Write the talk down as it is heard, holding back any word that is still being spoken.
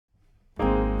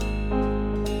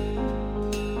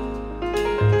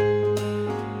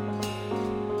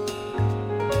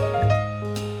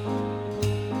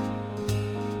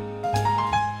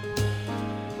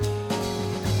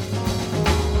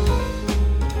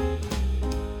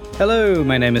Hello,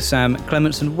 my name is Sam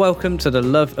Clements and welcome to the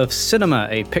Love of Cinema,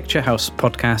 a Picturehouse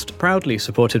podcast proudly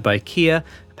supported by Kia,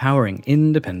 powering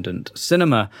independent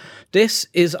cinema. This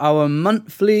is our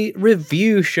monthly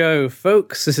review show,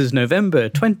 folks. This is November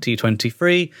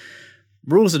 2023.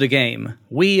 Rules of the game.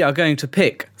 We are going to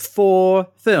pick 4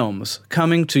 films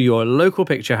coming to your local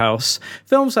Picturehouse.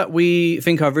 Films that we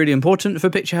think are really important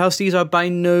for Picturehouse. These are by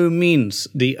no means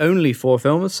the only 4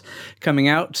 films coming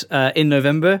out in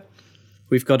November.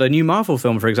 We've got a new Marvel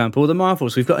film, for example, The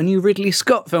Marvels. We've got a new Ridley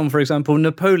Scott film, for example,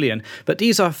 Napoleon. But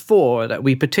these are 4 that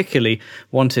we particularly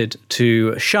wanted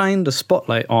to shine the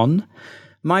spotlight on.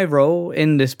 My role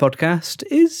in this podcast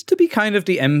is to be kind of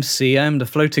the MC. I'm the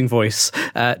floating voice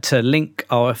to link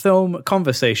our film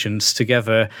conversations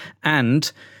together. And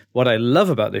what I love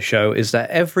about this show is that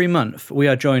every month we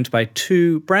are joined by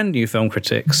 2 brand new film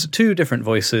critics, 2 different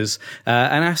voices,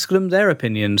 and ask them their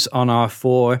opinions on our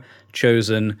 4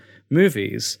 chosen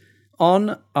movies.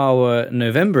 On our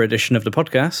November edition of the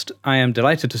podcast, I am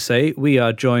delighted to say we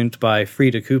are joined by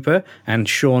Frida Cooper and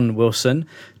Sean Wilson,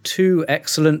 2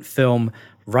 excellent film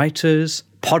writers,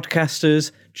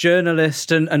 podcasters,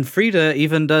 journalists, and Frida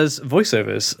even does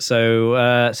voiceovers.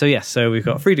 So we've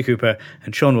got Frida Cooper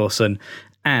and Sean Wilson,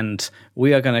 and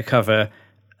we are going to cover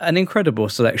an incredible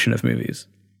selection of movies.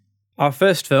 Our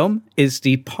first film is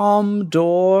the Palme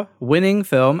d'Or winning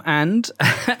film and,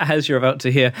 as you're about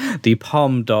to hear, the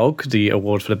Palme Dog, the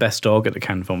award for the best dog at the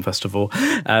Cannes Film Festival,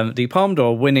 the Palme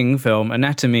d'Or winning film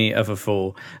Anatomy of a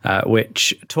Fall,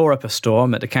 which tore up a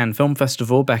storm at the Cannes Film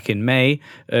Festival back in May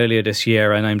earlier this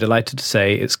year, and I'm delighted to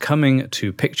say it's coming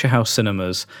to Picturehouse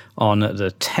cinemas on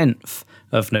the 10th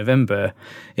of November.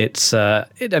 This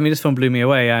film blew me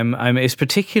away. It's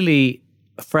particularly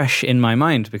fresh in my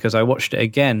mind because I watched it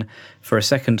again for a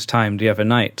second time the other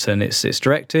night, and it's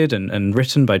directed and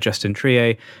written by Justin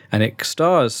Triet, and it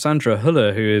stars Sandra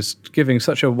Hüller, who is giving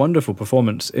such a wonderful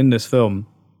performance in this film.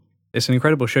 It's an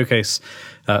incredible showcase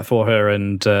for her,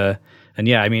 and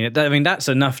that's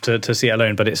enough to see it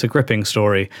alone. But it's a gripping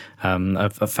story,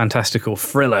 a fantastical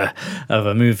thriller of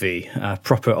a movie, a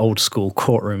proper old school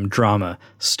courtroom drama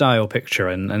style picture,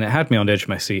 and it had me on the edge of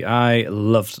my seat. I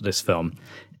loved this film.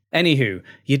 Anywho,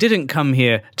 you didn't come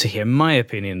here to hear my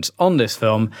opinions on this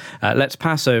film. Let's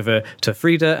pass over to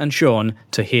Frida and Sean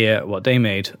to hear what they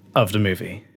made of the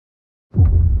movie.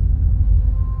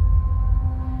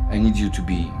 I need you to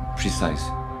be precise.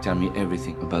 Tell me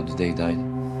everything about the day he died.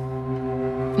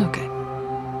 Okay.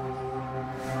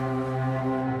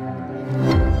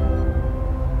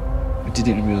 I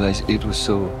didn't realize it was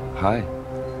so high.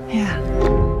 Yeah.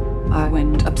 I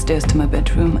went upstairs to my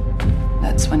bedroom.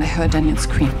 That's when I heard Daniel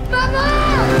scream. Mama!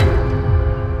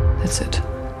 That's it.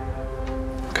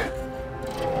 Okay.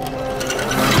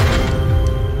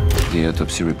 The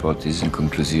autopsy report is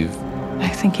inconclusive. I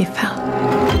think he fell.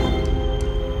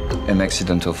 An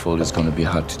accidental fall is going to be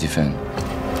hard to defend.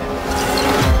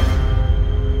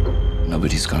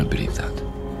 Nobody's going to believe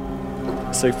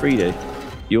that. So, Frida,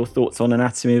 your thoughts on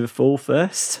Anatomy of a Fall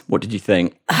first? What did you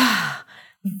think?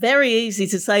 Very easy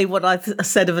to say what I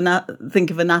said think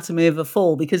of Anatomy of a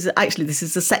Fall, because actually this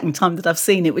is the second time that I've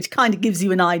seen it, which kind of gives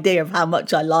you an idea of how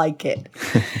much I like it.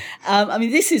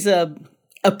 This is a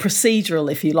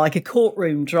procedural, if you like, a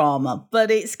courtroom drama,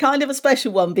 but it's kind of a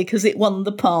special one because it won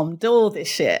the Palme d'Or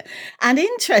this year. And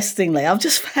interestingly, I've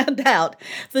just found out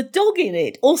the dog in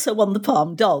it also won the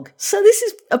Palme Dog. So this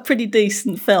is a pretty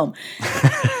decent film.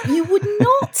 You would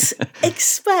not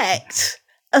expect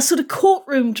a sort of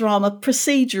courtroom drama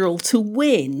procedural to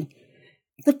win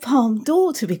the Palme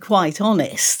d'Or, to be quite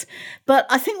honest. But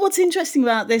I think what's interesting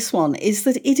about this one is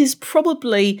that it is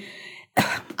probably,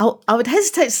 I would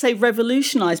hesitate to say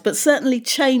revolutionised, but certainly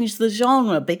changed the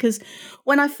genre, because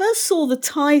when I first saw the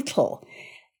title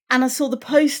and I saw the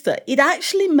poster, it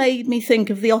actually made me think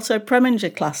of the Otto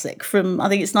Preminger classic from, I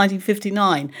think it's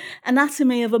 1959,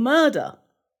 Anatomy of a Murder,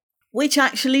 which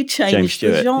actually changed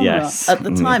the genre at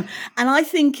the time. And I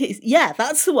think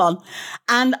that's the one.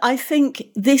 And I think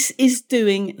this is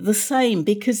doing the same,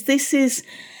 because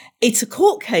it's a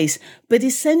court case, but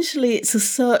essentially it's a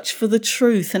search for the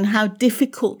truth and how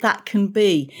difficult that can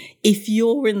be if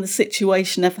you're in the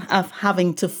situation of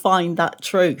having to find that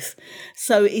truth.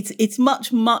 So it's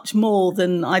much, much more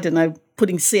than, I don't know,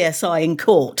 putting CSI in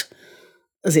court,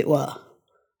 as it were.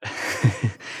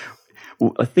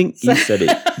 Well, I think you said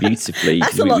it beautifully.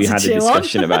 We had a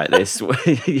discussion about this.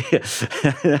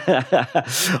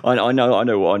 I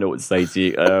know what to say to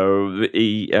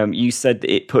you. You said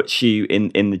that it puts you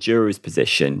in the juror's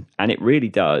position, and it really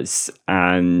does.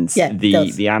 And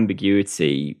the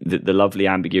ambiguity, the lovely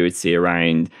ambiguity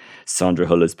around Sandra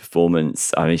Hüller's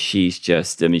performance. She's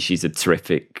a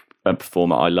terrific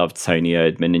performer. I love Tony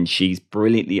Erdmann, and she's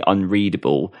brilliantly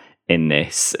unreadable in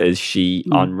this as she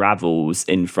unravels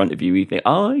in front of you. You think,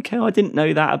 oh, okay, I didn't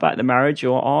know that about the marriage,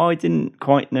 or oh, I didn't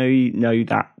quite know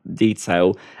that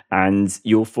detail. And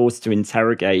you're forced to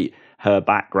interrogate her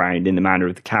background in the manner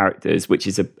of the characters, which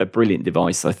is a brilliant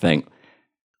device, I think.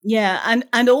 Yeah,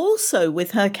 and also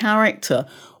with her character,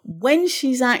 when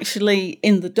she's actually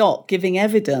in the dock giving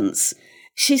evidence,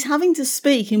 she's having to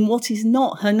speak in what is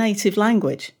not her native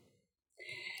language.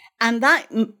 And that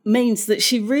means that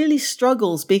she really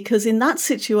struggles, because in that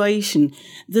situation,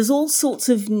 there's all sorts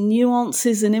of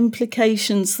nuances and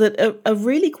implications that are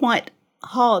really quite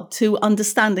hard to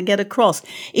understand and get across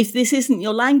if this isn't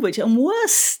your language. And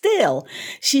worse still,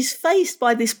 she's faced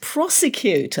by this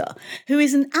prosecutor who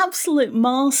is an absolute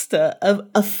master of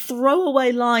a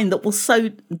throwaway line that will sow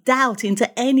doubt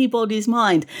into anybody's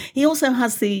mind. He also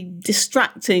has the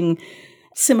distracting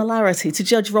similarity to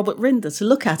Judge Robert Rinder to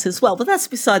look at as well, but that's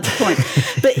beside the point.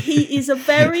 But he is a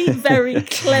very, very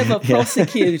clever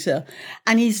prosecutor,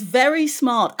 and he's very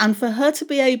smart, and for her to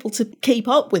be able to keep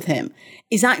up with him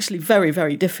is actually very,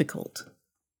 very difficult.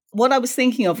 What I was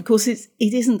thinking of course, it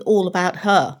isn't all about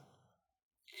her,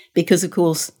 because, of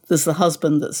course, there's the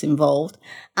husband that's involved,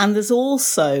 and there's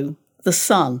also the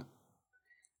son.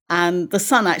 And the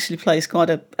son actually plays quite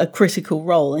a critical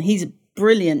role, and he's a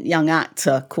brilliant young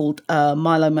actor called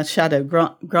Milo Machado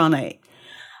Grane.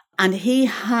 And he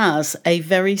has a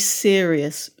very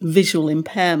serious visual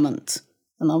impairment.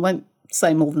 And I won't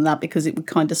say more than that because it would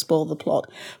kind of spoil the plot.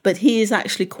 But he is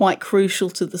actually quite crucial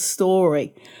to the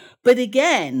story. But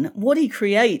again, what he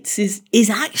creates is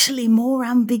actually more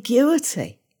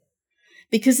ambiguity.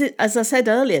 Because, as I said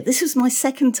earlier, this was my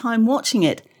second time watching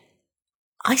it.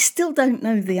 I still don't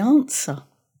know the answer.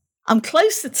 I'm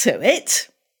closer to it,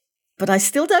 but I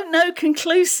still don't know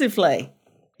conclusively.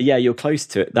 Yeah, you're close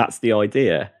to it. That's the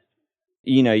idea.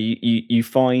 You know, you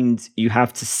find you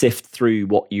have to sift through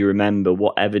what you remember,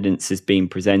 what evidence has been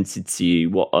presented to you,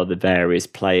 what are the various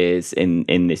players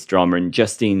in this drama. And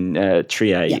Justine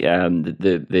Triet,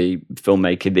 the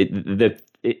filmmaker,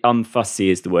 unfussy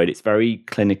is the word. It's very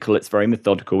clinical. It's very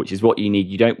methodical, which is what you need.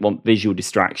 You don't want visual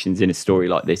distractions in a story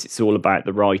like this. It's all about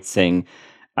the writing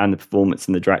and the performance,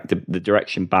 and the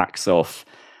direction backs off.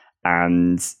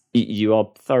 And you are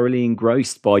thoroughly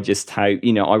engrossed by just how,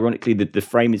 you know, ironically, the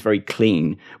frame is very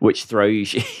clean, which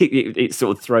throws it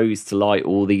sort of throws to light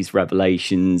all these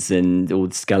revelations and all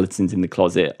the skeletons in the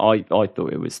closet. I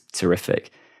thought it was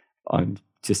terrific. I'm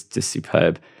just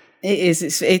superb. It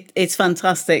is. It's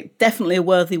fantastic. Definitely a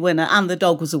worthy winner, and the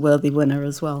dog was a worthy winner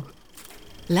as well.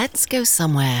 Let's go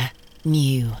somewhere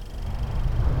new.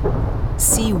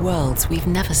 See worlds we've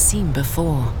never seen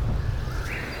before,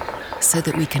 so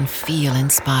that we can feel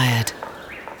inspired.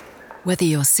 Whether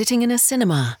you're sitting in a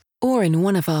cinema or in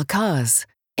one of our cars,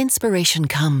 inspiration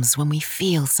comes when we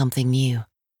feel something new.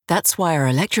 That's why our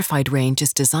electrified range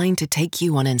is designed to take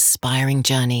you on inspiring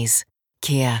journeys.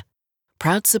 Kia,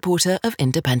 proud supporter of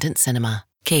independent cinema.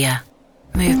 Kia,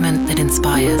 movement that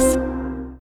inspires.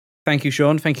 Thank you,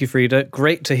 Sean. Thank you, Frida.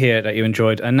 Great to hear that you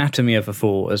enjoyed Anatomy of a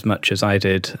Fall as much as I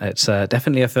did. It's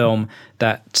definitely a film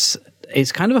that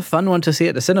it's kind of a fun one to see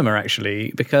at the cinema,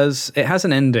 actually, because it has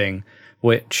an ending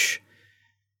which,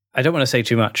 I don't want to say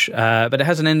too much, but it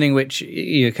has an ending which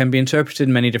can be interpreted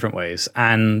in many different ways.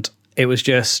 And it was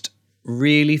just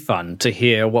really fun to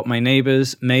hear what my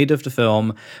neighbours made of the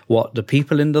film, what the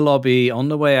people in the lobby on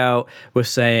the way out were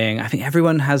saying. I think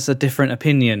everyone has a different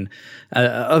opinion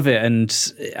of it, and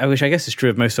which I guess is true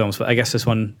of most films, but I guess this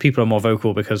one people are more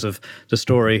vocal because of the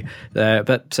story there.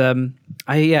 But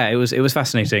it was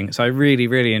fascinating. So I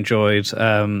really enjoyed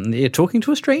talking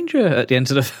to a stranger at the end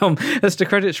of the film as the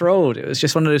credits rolled. It was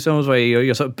just one of those films where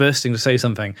you're sort of bursting to say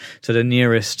something to the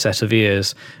nearest set of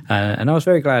ears, and I was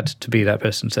very glad to be that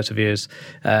person's set of ears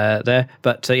there.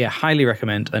 But highly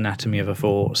recommend Anatomy of a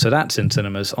Fall. So that's in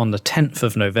cinemas on the 10th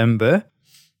of November.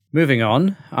 Moving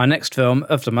on, our next film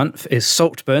of the month is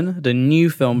Saltburn, the new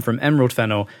film from Emerald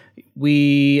Fennell.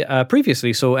 We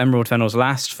previously saw Emerald Fennell's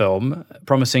last film,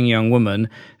 Promising Young Woman,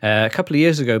 a couple of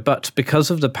years ago, but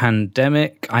because of the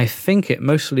pandemic, I think it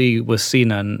mostly was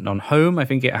seen on home. I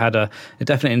think it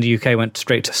definitely in the UK went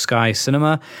straight to Sky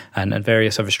Cinema and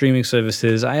various other streaming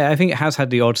services. I think it has had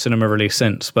the odd cinema release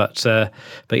since, but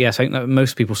yes, I think that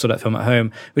most people saw that film at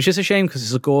home, which is a shame because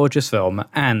it's a gorgeous film,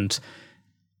 and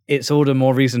it's all the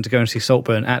more reason to go and see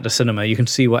Saltburn at the cinema. You can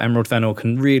see what Emerald Fennell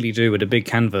can really do with a big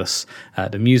canvas.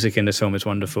 The music in this film is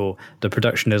wonderful. The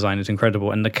production design is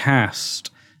incredible. And the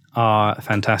cast are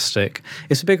fantastic.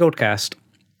 It's a big old cast.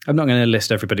 I'm not going to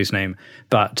list everybody's name,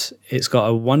 but it's got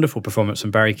a wonderful performance from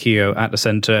Barry Keogh at the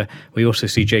centre. We also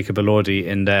see Jacob Elordi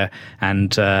in there,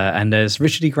 and there's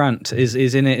Richard E. Grant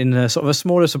is in it in a sort of a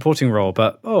smaller supporting role,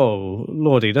 but oh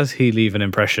lordy, does he leave an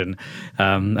impression?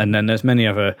 And then there's many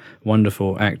other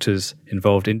wonderful actors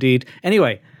involved indeed.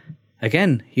 Anyway,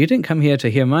 again, you didn't come here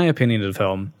to hear my opinion of the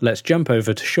film. Let's jump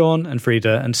over to Sean and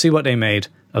Frida and see what they made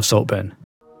of Saltburn.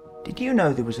 Did you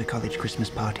know there was a college Christmas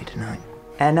party tonight?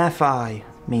 NFI.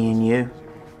 Me and you,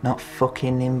 not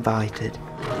fucking invited.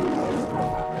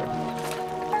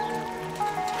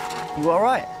 You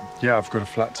alright? Yeah, I've got a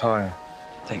flat tyre.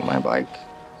 Take my bike.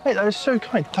 Hey, that is so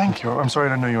kind, thank you. I'm sorry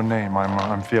I don't know your name,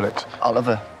 I'm Felix.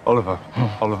 Oliver. Oliver,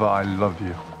 I love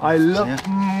you. I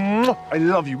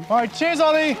love you. All right, cheers,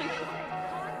 Ollie!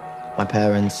 My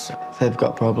parents, they've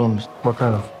got problems. What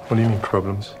do you mean,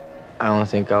 problems? I don't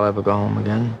think I'll ever go home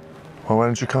again. Well, why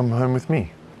don't you come home with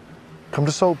me? Come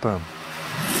to Saltburn.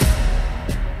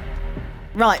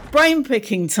 Right, brain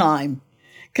picking time.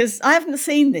 Because I haven't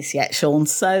seen this yet, Sean,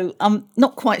 so I'm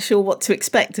not quite sure what to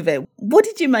expect of it. What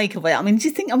did you make of it? I mean, do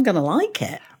you think I'm going to like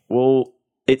it? Well,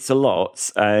 it's a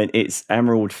lot. It's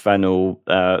Emerald Fennell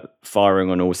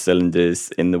firing on all cylinders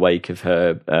in the wake of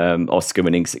her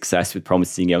Oscar-winning success with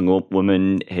Promising Young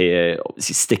Woman here,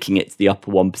 obviously sticking it to the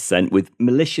upper 1% with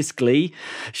malicious glee,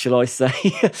 shall I say,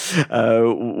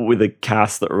 with a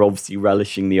cast that are obviously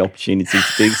relishing the opportunity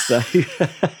to do so.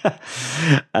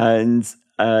 And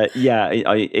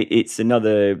it's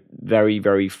another very,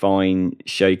 very fine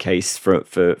showcase for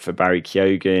Barry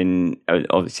Keoghan,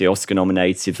 obviously Oscar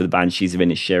nominated for the Banshees of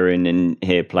Inisherin, and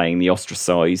here playing the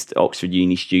ostracised Oxford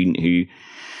Uni student who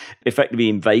effectively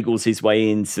inveigles his way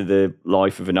into the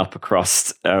life of an upper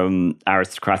crust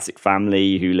aristocratic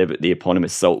family who live at the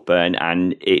eponymous Saltburn,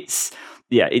 and it's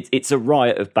a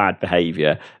riot of bad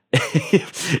behaviour.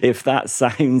 If that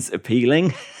sounds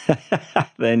appealing,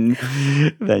 then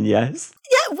yes.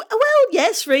 Yeah, well,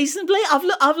 yes, reasonably. I've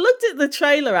looked at the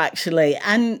trailer actually,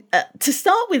 and to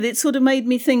start with, it sort of made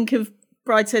me think of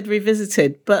Brideshead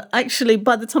Revisited. But actually,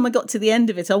 by the time I got to the end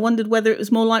of it, I wondered whether it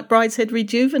was more like Brideshead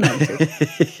Rejuvenated.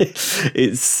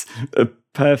 It's a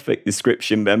perfect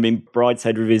description. I mean,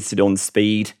 Brideshead Revisited on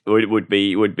speed would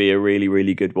be a really,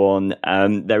 really good one.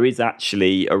 There is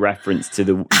actually a reference to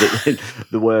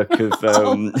the work of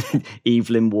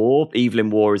Evelyn Waugh. Evelyn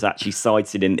Waugh is actually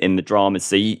cited in the drama,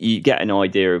 so you get an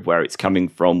idea of where it's coming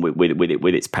from with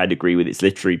its pedigree, with its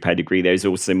literary pedigree. There's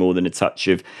also more than a touch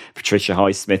of Patricia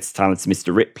Highsmith's talented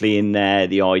Mr. Ripley in there.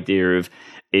 The idea of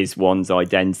is one's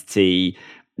identity.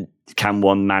 Can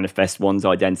one manifest one's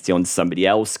identity on somebody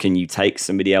else? Can you take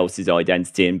somebody else's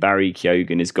identity? And Barry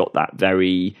Keoghan has got that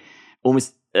very,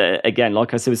 almost, again,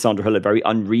 like I said with Sandra Hüller, very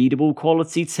unreadable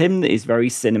quality to him that is very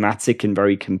cinematic and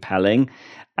very compelling.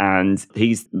 And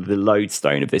he's the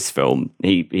lodestone of this film.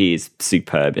 He is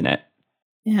superb in it.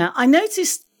 Yeah, I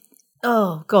noticed,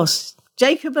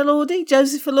 Joseph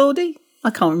Elordi? I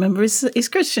can't remember his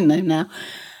Christian name now.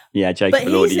 Yeah, Jacob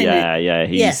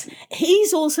Elordi,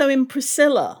 He's also in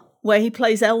Priscilla, where he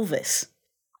plays Elvis.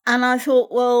 And I thought,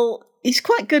 well, he's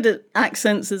quite good at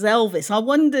accents as Elvis. I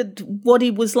wondered what he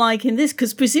was like in this,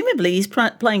 because presumably he's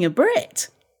playing a Brit.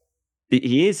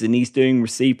 He is, and he's doing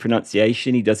received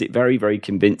pronunciation. He does it very, very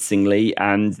convincingly.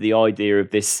 And the idea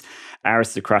of this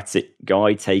aristocratic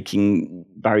guy taking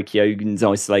Barry Keoghan's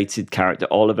isolated character,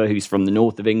 Oliver, who's from the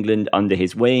north of England, under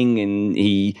his wing, and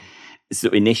he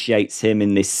sort of initiates him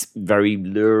in this very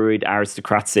lurid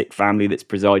aristocratic family that's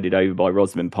presided over by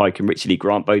Rosamund Pike and Richard E.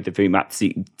 Grant, both of whom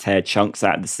absolutely tear chunks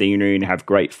out of the scenery and have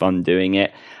great fun doing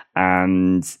it.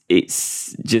 And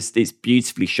it's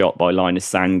beautifully shot by Linus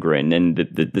Sandgren, and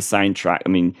the soundtrack, I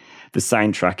mean, the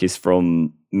soundtrack is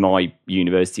from my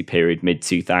university period,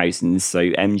 mid-2000s, so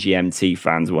MGMT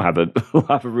fans will have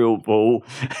a real ball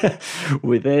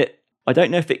with it. I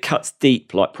don't know if it cuts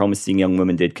deep like Promising Young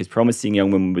Woman did, because Promising Young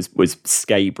Woman was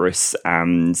scabrous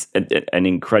and an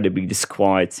incredibly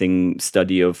disquieting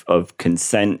study of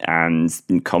consent and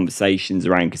conversations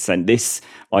around consent. This,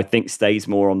 I think, stays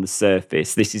more on the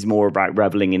surface. This is more about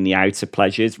reveling in the outer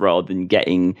pleasures rather than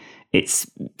getting its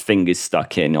fingers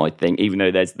stuck in, I think, even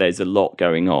though there's a lot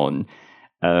going on.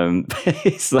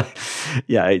 It's like,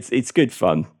 yeah, it's good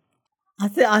fun. I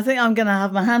think I'm going to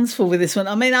have my hands full with this one.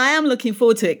 I mean, I am looking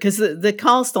forward to it because the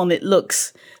cast on it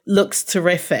looks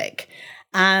terrific.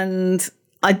 And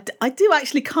I do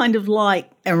actually kind of like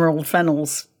Emerald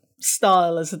Fennell's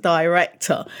style as a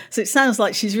director. So it sounds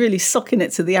like she's really sucking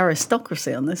it to the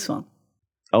aristocracy on this one.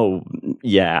 Oh,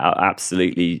 yeah,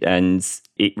 absolutely. And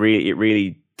it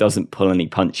really doesn't pull any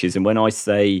punches. And when I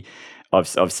say, I've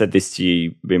said this to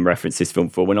you in reference to this film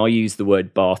before, when I use the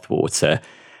word bathwater,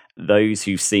 those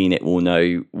who've seen it will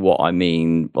know what I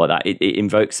mean by that. It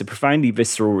invokes a profoundly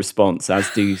visceral response, as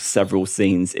do several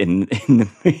scenes in the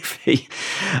movie.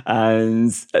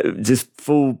 And just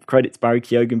full credit to Barry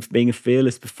Keoghan for being a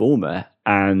fearless performer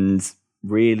and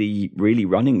really, really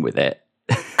running with it.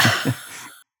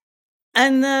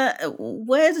 And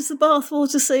where does the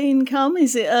bathwater scene come?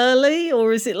 Is it early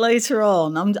or is it later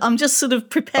on? I'm just sort of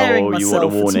preparing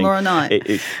myself for tomorrow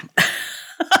night.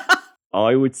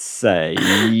 I would say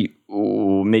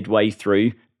midway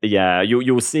through. Yeah,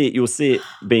 you'll see it. You'll see it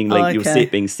being linked. Okay. You'll see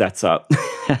it being set up.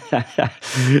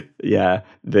 Yeah,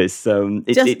 there's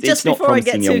it's not before I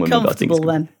get too comfortable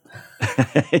then.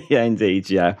 Yeah, indeed.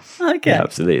 Yeah. Okay. Yeah,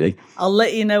 absolutely. I'll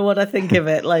let you know what I think of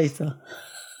it later.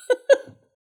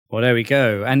 Well, there we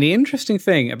go. And the interesting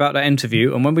thing about that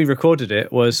interview, and when we recorded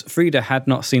it, was Frida had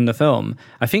not seen the film.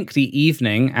 I think the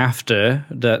evening after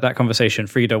that conversation,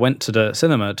 Frida went to the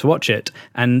cinema to watch it.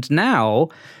 And now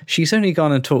she's only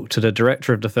gone and talked to the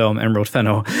director of the film, Emerald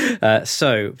Fennell.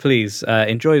 So please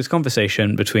enjoy this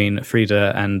conversation between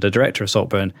Frida and the director of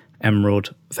Saltburn,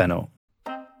 Emerald Fennell.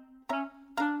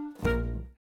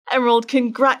 Emerald,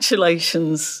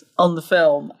 congratulations on the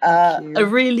film. A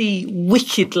really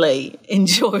wickedly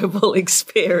enjoyable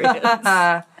experience.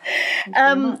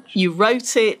 You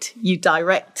wrote it, you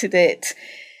directed it.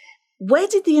 Where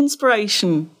did the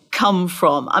inspiration come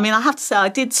from? I mean, I have to say, I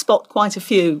did spot quite a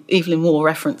few Evelyn Waugh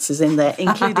references in there,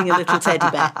 including a little teddy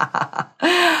bear.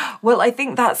 Well, I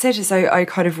think that's it. Is I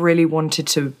kind of really wanted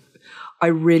to, I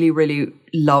really, really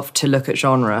love to look at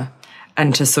genre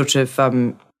and to sort of...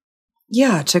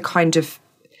 to kind of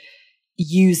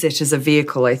use it as a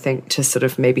vehicle, I think, to sort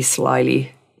of maybe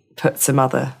slyly put some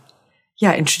other,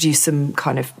 introduce some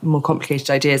kind of more complicated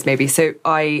ideas maybe. So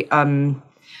I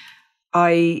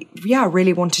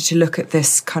really wanted to look at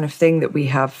this kind of thing that we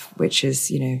have, which is,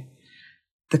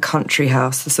 the country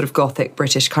house, the sort of gothic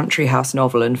British country house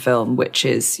novel and film, which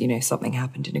is, something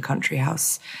happened in a country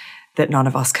house that none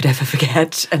of us could ever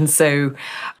forget. And so,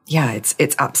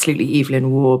 it's absolutely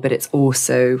Evelyn Waugh, but it's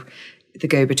also The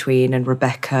Go-Between and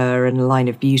Rebecca and Line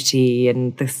of Beauty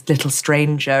and This Little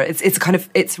Stranger.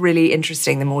 It's really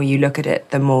interesting. The more you look at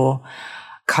it, the more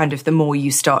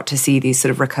you start to see these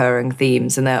sort of recurring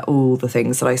themes. And they're all the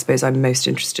things that I suppose I'm most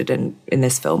interested in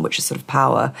this film, which is sort of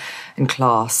power and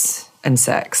class and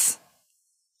sex.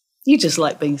 You just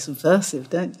like being subversive,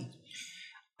 don't you?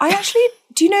 I actually,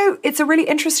 it's a really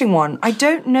interesting one. I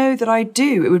don't know that I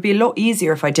do. It would be a lot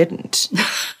easier if I didn't.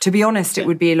 To be honest, it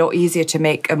would be a lot easier to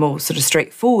make a more sort of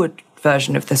straightforward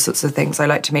version of the sorts of things I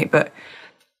like to make. But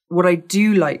what I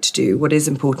do like to do, what is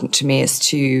important to me, is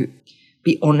to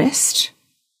be honest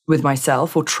with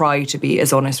myself, or try to be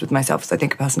as honest with myself as I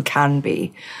think a person can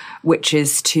be, which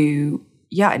is to,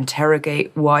 interrogate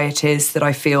why it is that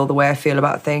I feel the way I feel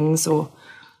about things, or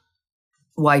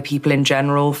why people in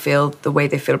general feel the way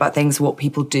they feel about things, what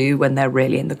people do when they're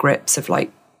really in the grips of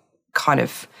like kind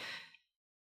of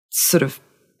sort of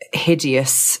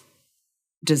hideous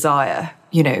desire,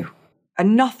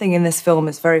 and nothing in this film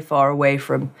is very far away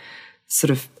from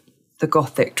sort of the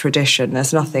Gothic tradition.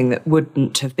 There's nothing that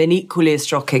wouldn't have been equally as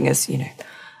shocking as,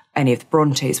 any of the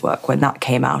Bronte's work when that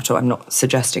came out, or I'm not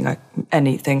suggesting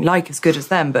anything like as good as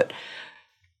them, but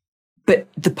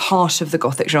the part of the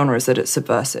Gothic genre is that it's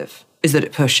subversive, is that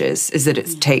it pushes, is that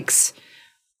it takes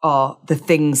the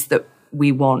things that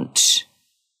we want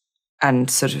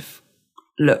and sort of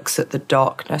looks at the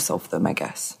darkness of them, I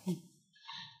guess.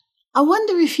 I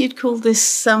wonder if you'd call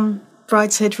this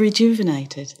Brideshead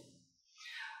Rejuvenated.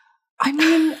 I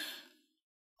mean,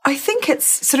 I think it's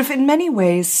sort of, in many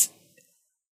ways,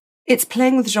 it's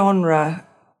playing with genre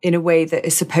in a way that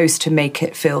is supposed to make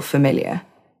it feel familiar.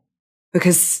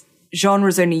 Because genre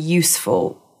is only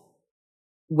useful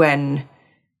when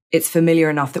it's familiar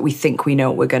enough that we think we know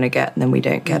what we're going to get and then we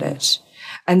don't get it.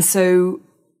 And so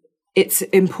it's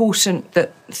important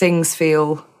that things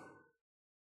feel,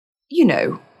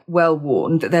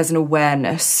 well-worn, that there's an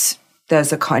awareness,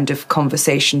 there's a kind of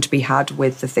conversation to be had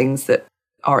with the things that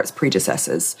are its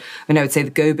predecessors. I mean, I would say The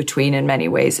Go-Between in many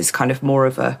ways is kind of more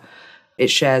of it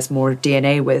shares more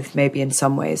DNA with, maybe in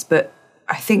some ways, but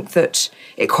I think that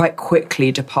it quite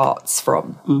quickly departs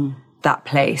from that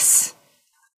place.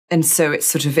 And so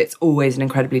it's always an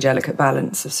incredibly delicate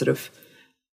balance of sort of,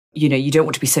 you don't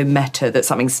want to be so meta that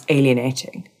something's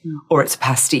alienating or it's a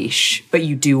pastiche, but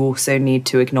you do also need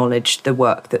to acknowledge the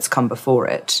work that's come before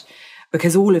it.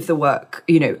 Because all of the work,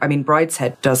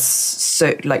 Brideshead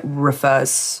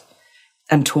refers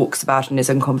and talks about and is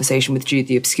in conversation with Jude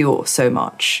the Obscure so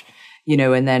much,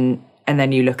 and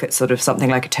then you look at sort of something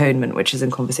like Atonement, which is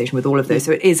in conversation with all of those.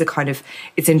 So it is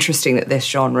it's interesting that this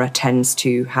genre tends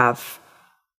to have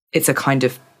it's a kind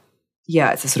of,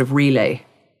 it's a sort of relay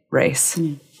race.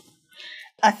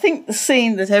 I think the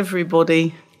scene that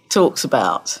everybody talks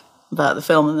about the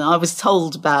film, and I was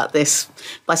told about this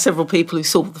by several people who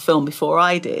saw the film before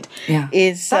I did,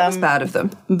 is... That was bad of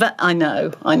them. But I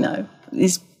know.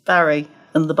 Is Barry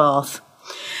and the bath.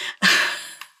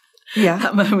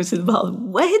 That moment in the bath.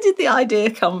 Where did the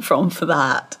idea come from for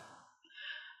that?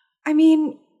 I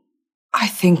mean, I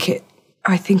think it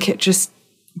just...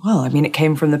 Well, I mean, it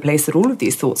came from the place that all of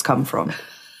these thoughts come from.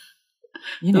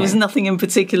 There was nothing in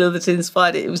particular that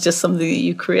inspired it. It was just something that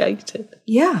you created.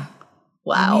 Yeah.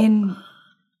 Wow. I mean,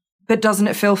 but doesn't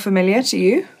it feel familiar to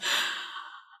you?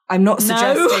 I'm not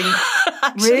suggesting...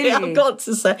 Actually, really? I've got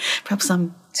to say, perhaps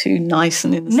I'm too nice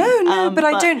and innocent. No, but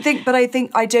I don't mean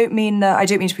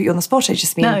to put you on the spot. I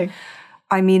just mean,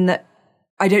 I mean that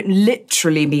I don't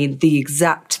literally mean the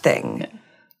exact thing,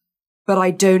 but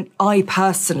I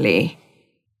personally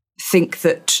think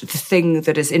that the thing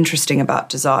that is interesting about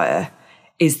Desire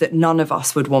is that none of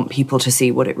us would want people to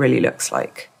see what it really looks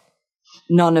like.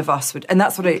 None of us would, and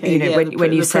that's what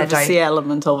when you said the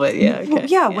element of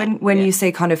it, when you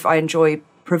say kind of I enjoy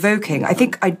provoking, I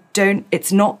think I don't.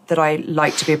 It's not that I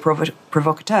like to be a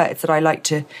provocateur. It's that I like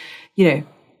to,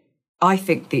 I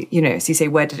think as you say,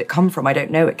 where did it come from? I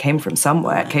don't know. It came from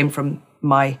somewhere. It came from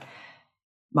my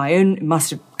own. It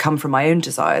must have come from my own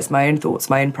desires, my own thoughts,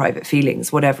 my own private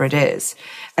feelings, whatever it is.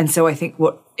 And so I think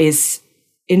what is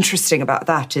interesting about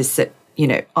that is that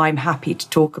I'm happy to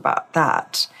talk about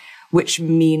that, which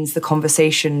means the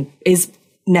conversation is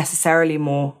necessarily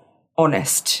more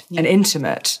honest and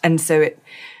intimate. And so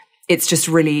it's just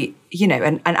really,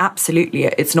 and absolutely,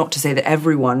 it's not to say that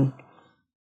everyone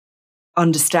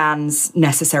understands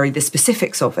necessarily the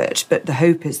specifics of it, but the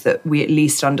hope is that we at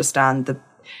least understand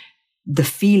the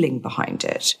feeling behind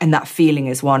it. And that feeling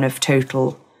is one of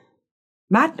total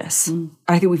madness. And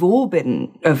I think we've all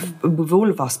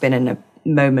of us been in a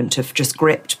moment of just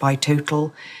gripped by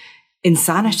total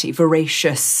insanity,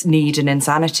 voracious need and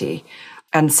insanity.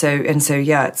 And so,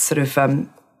 it's sort of,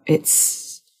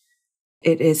 it's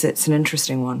an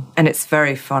interesting one. And it's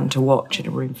very fun to watch in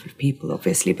a room full of people,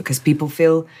 obviously, because people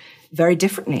feel very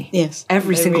differently. Yes.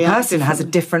 Every single person has a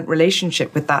different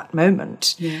relationship with that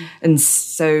moment. Yeah. And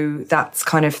so that's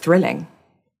kind of thrilling.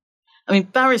 I mean,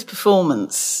 Barry's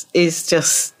performance is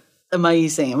just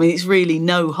amazing. I mean, it's really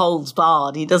no holds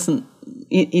barred. He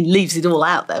leaves it all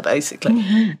out there, basically.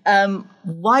 Mm-hmm.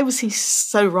 Why was he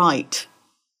so right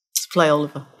to play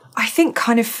Oliver? I think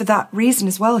kind of for that reason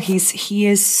as well. He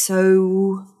is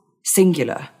so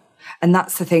singular. And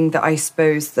that's the thing that I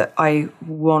suppose that I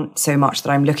want so much, that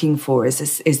I'm looking for,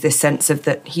 is this sense of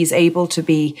that he's able to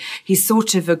be, he's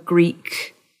sort of a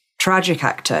Greek tragic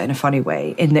actor in a funny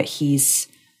way, in that he's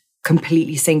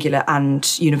completely singular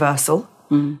and universal.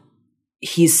 Mm.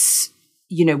 He's,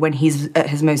 when he's at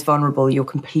his most vulnerable, you're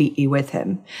completely with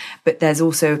him. But there's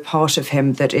also a part of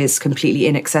him that is completely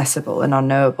inaccessible and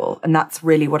unknowable. And that's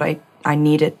really what I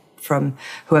needed from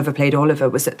whoever played Oliver,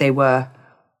 was that they were,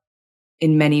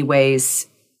 in many ways,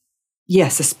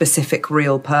 yes, a specific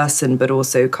real person, but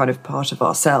also kind of part of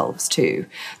ourselves too,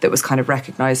 that was kind of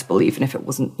recognizable, even if it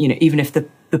wasn't, even if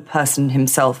the person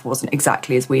himself wasn't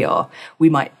exactly as we are, we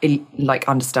might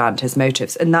understand his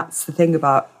motives. And that's the thing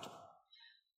about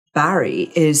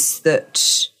Barry, is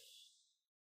that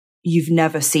you've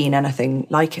never seen anything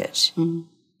like it. Mm.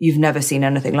 You've never seen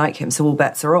anything like him. So all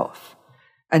bets are off.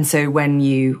 And so when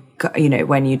you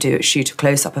shoot a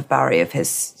close up of Barry, of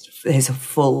his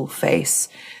full face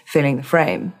filling the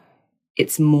frame,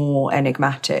 it's more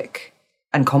enigmatic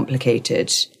and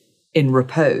complicated in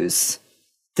repose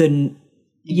than,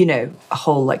 a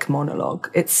whole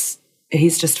monologue.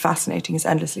 He's just fascinating. He's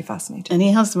endlessly fascinating. And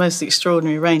he has the most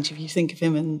extraordinary range, if you think of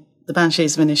him in The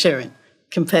Banshees of Inisherin,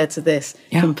 compared to this,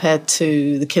 compared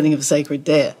to The Killing of a Sacred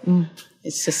Deer. Mm.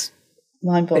 It's just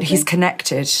mind-boggling. But he's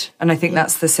connected. And I think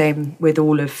that's the same with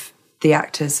all of the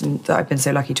actors that I've been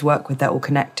so lucky to work with. They're all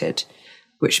connected,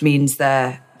 which means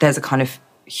there's a kind of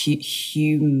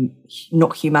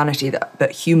not humanity,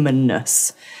 but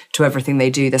humanness to everything they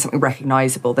do. There's something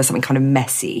recognisable. There's something kind of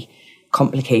messy,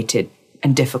 complicated,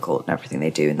 and difficult in everything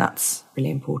they do, and that's really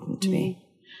important to me.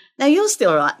 Now, you're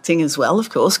still acting as well,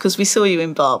 of course, because we saw you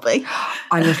in Barbie.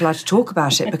 I'm not allowed to talk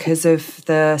about it because of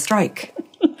the strike.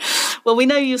 Well, we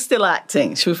know you're still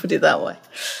acting, should we put it that way?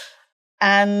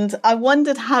 And I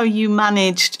wondered how you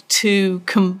managed to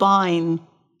combine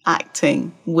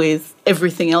acting with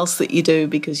everything else that you do,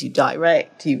 because you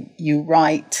direct, you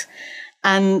write,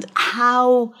 and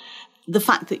how the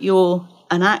fact that you're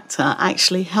an actor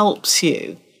actually helps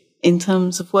you in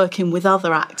terms of working with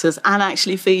other actors and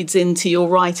actually feeds into your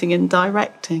writing and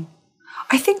directing.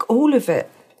 I think all of it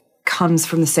comes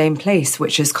from the same place,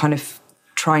 which is kind of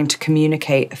trying to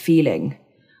communicate a feeling,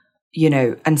 you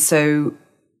know. And so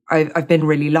I've been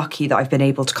really lucky that I've been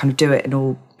able to kind of do it in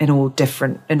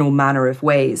all manner of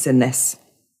ways in this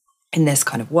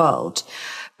kind of world.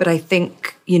 But I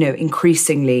think, you know,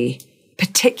 increasingly,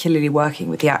 particularly working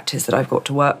with the actors that I've got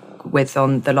to work with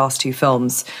on the last 2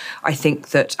 films, I think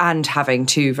that, and having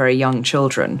 2 very young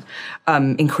children,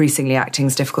 increasingly acting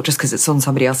is difficult just because it's on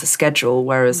somebody else's schedule,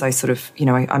 whereas I sort of, you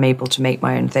know, I'm able to make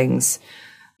my own things,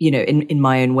 you know, in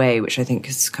my own way, which I think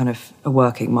is kind of a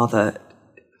working mother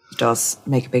does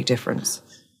make a big difference.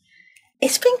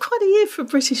 It's been quite a year for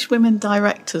British women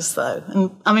directors, though.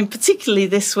 And I mean, particularly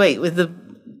this week with the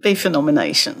BAFTA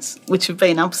nominations, which have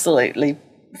been absolutely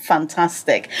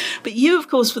fantastic. But you, of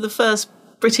course, were the first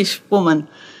British woman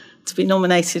to be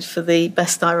nominated for the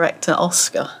Best Director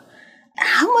Oscar.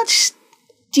 How much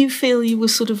do you feel you were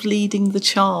sort of leading the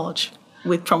charge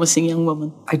with Promising Young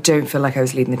Woman? I don't feel like I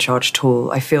was leading the charge at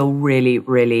all. I feel really,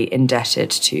 really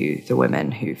indebted to the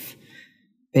women who've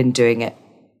been doing it,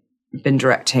 been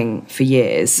directing for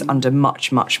years under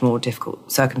much, much more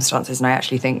difficult circumstances. And I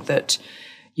actually think that,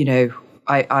 you know,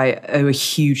 I owe a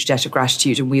huge debt of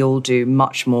gratitude, and we all do,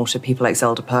 much more to people like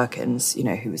Zelda Perkins, you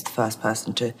know, who was the first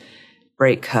person to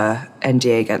break her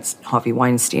NDA against Harvey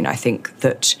Weinstein. I think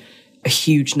that a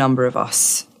huge number of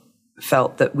us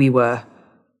felt that we were,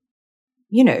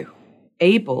 you know,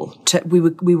 able to,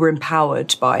 we were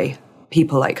empowered by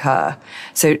people like her.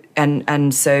 So,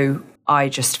 and so I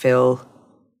just feel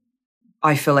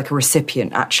like a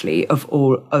recipient, actually, of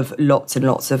lots and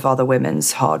lots of other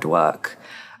women's hard work,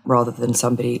 rather than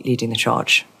somebody leading the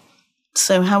charge.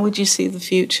 So how would you see the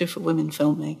future for women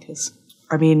filmmakers?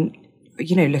 I mean,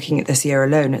 you know, looking at this year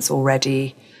alone, it's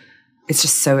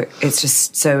just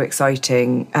so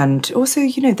exciting. And also,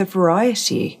 you know, the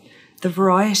variety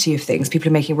of things. People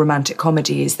are making romantic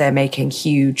comedies, they're making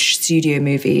huge studio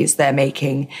movies, they're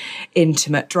making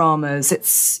intimate dramas.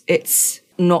 It's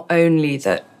not only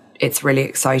that it's really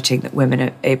exciting that women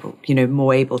are able, you know,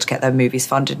 more able to get their movies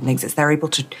funded and things. It's they're able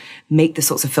to make the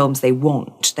sorts of films they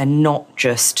want. They're not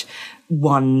just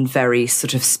one very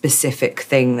sort of specific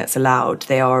thing that's allowed.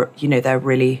 They are, you know, they're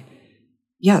really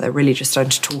just starting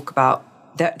to talk about,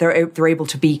 they're able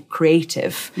to be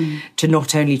creative, to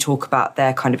not only talk about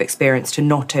their kind of experience, to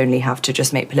not only have to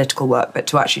just make political work, but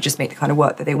to actually just make the kind of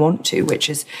work that they want to, which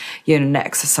is, you know, an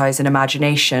exercise in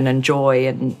imagination and joy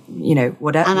and, you know,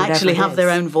 whatever. And actually have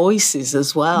their own voices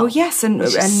as well. Well, yes, and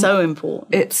so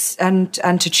important. It's and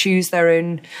to choose their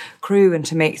own crew and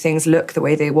to make things look the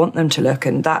way they want them to look,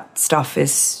 and that stuff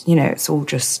is, you know, it's all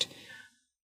just,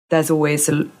 there's always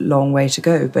a long way to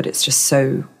go, but it's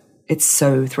so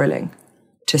thrilling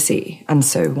to see and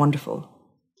so wonderful.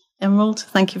 Emerald,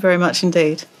 thank you very much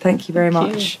indeed. Thank you very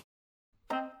much.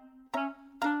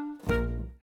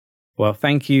 Well,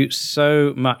 thank you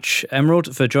so much,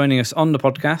 Emerald, for joining us on the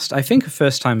podcast. I think a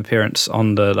first-time appearance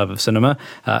on The Love of Cinema.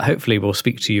 Hopefully we'll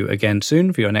speak to you again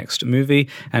soon for your next movie.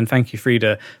 And thank you,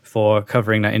 Frida, for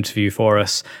covering that interview for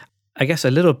us. I guess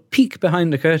a little peek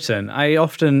behind the curtain. I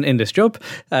often, in this job,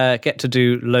 get to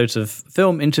do loads of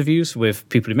film interviews with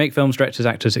people who make films, directors,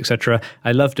 actors, etc.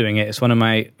 I love doing it. It's one of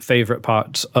my favourite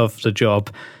parts of the job.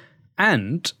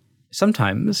 And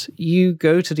sometimes you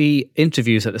go to the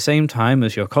interviews at the same time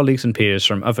as your colleagues and peers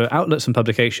from other outlets and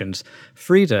publications.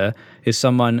 Frida is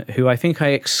someone who I think I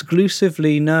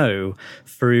exclusively know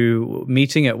through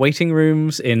meeting at waiting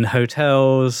rooms in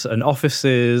hotels and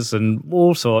offices and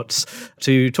all sorts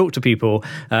to talk to people,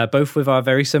 both with our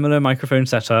very similar microphone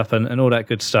setup and all that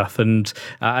good stuff. And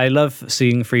I love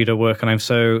seeing Frida work, and I'm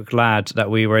so glad that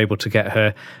we were able to get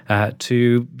her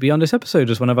to be on this episode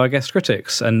as one of our guest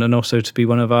critics and also to be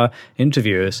one of our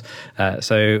interviewers.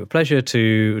 So pleasure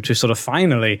to sort of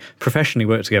finally professionally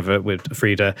work together with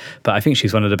Frida, but I think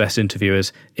she's one of the best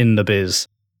interviewers in the biz.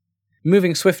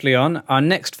 Moving swiftly on, our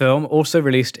next film, also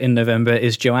released in November,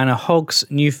 is Joanna Hogg's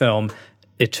new film,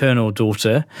 Eternal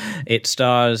Daughter. It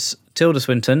stars Tilda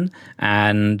Swinton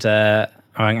and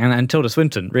Tilda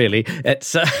Swinton, really.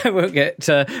 It's I won't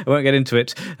get into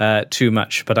it too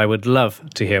much, but I would love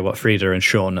to hear what Frida and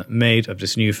Sean made of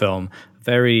this new film.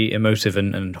 Very emotive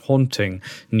and haunting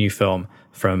new film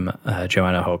from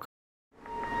Joanna Hogg.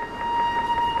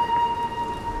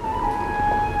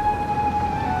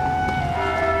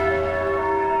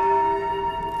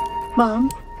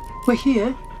 Mum, we're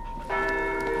here.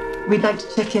 We'd like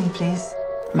to check in, please.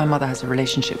 My mother has a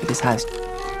relationship with this house.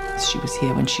 She was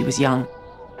here when she was young.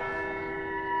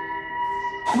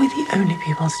 Are we the only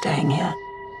people staying here?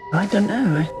 I don't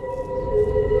know.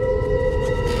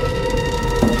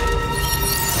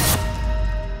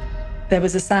 There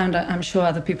was a sound, I'm sure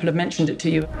other people have mentioned it to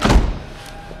you.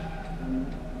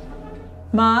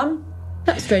 Mum?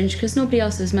 That's strange, because nobody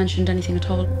else has mentioned anything at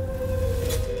all.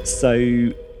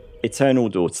 So, Eternal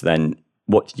Daughter then,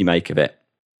 what did you make of it?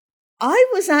 I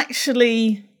was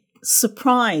actually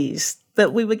surprised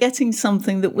that we were getting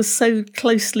something that was so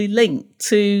closely linked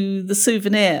to The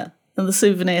Souvenir and The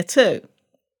Souvenir 2.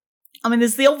 I mean,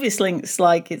 there's the obvious links,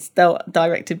 like it's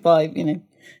directed by,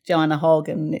 Joanna Hogg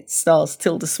and it stars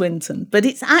Tilda Swinton, but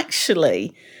it's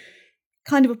actually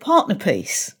kind of a partner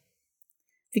piece.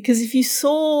 Because if you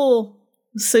saw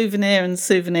Souvenir and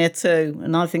Souvenir 2,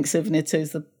 and I think Souvenir 2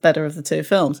 is the better of the two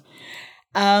films,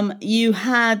 you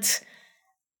had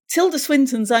Tilda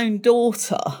Swinton's own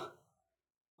daughter,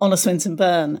 Honor Swinton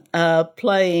Byrne,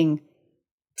 playing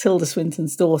Tilda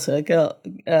Swinton's daughter,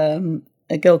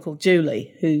 a girl called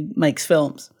Julie, who makes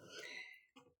films.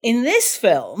 In this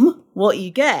film, what you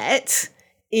get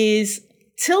is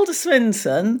Tilda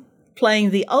Swinton playing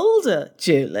the older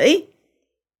Julie,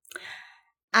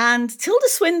 and Tilda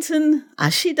Swinton,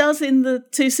 as she does in the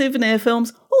two Souvenir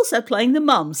films, also playing the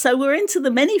mum. So we're into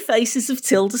the many faces of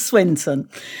Tilda Swinton,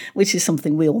 which is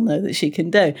something we all know that she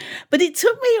can do. But it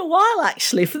took me a while,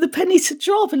 actually, for the penny to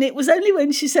drop, and it was only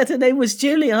when she said her name was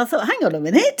Julie, and I thought, hang on a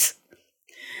minute.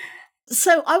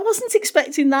 So I wasn't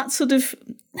expecting that sort of,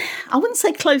 I wouldn't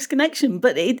say close connection,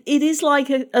 but it is like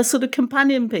a sort of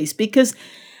companion piece, because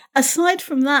aside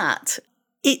from that,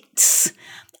 it's,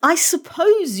 I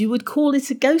suppose you would call it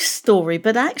a ghost story,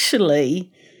 but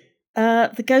actually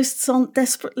the ghosts aren't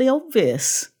desperately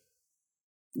obvious.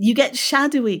 You get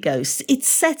shadowy ghosts. It's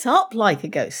set up like a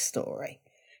ghost story,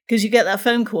 because you get that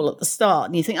phone call at the start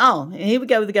and you think, oh, here we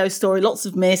go with the ghost story, lots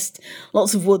of mist,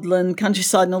 lots of woodland,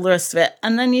 countryside and all the rest of it.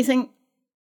 And then you think,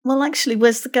 well, actually,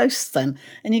 where's the ghost then?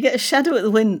 And you get a shadow at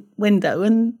the window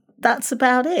and that's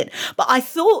about it. But I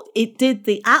thought it did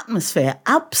the atmosphere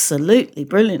absolutely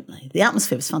brilliantly. The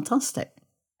atmosphere was fantastic.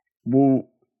 Well,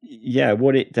 yeah,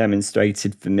 what it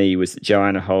demonstrated for me was that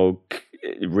Joanna Hogg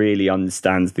really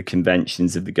understands the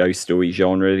conventions of the ghost story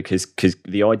genre, because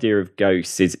the idea of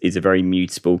ghosts is a very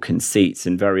mutable conceit,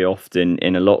 and very often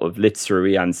in a lot of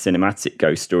literary and cinematic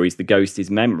ghost stories, the ghost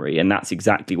is memory, and that's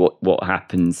exactly what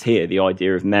happens here. The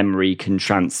idea of memory can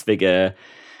transfigure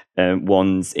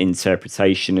one's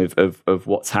interpretation of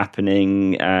what's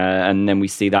happening, and then we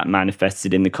see that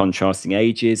manifested in the contrasting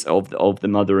ages of the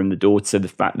mother and the daughter. The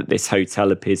fact that this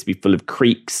hotel appears to be full of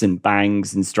creaks and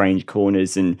bangs and strange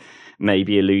corners, and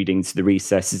maybe alluding to the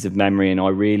recesses of memory. And I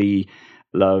really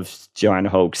loved Joanna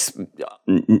Hogg's,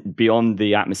 beyond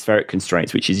the atmospheric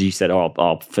constraints, which, as you said,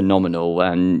 are phenomenal,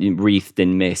 and wreathed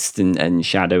in mist and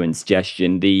shadow and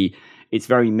suggestion. It's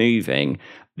very moving.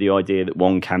 The idea that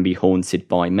one can be haunted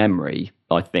by memory.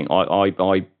 I think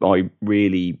I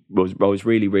really was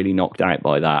really knocked out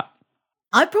by that.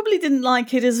 I probably didn't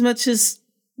like it as much as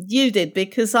you did,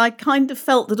 because I kind of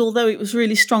felt that although it was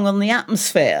really strong on the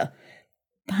atmosphere,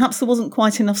 perhaps there wasn't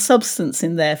quite enough substance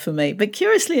in there for me. But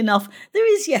curiously enough,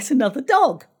 there is yet another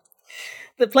dog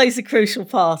that plays a crucial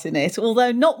part in it,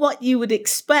 although not what you would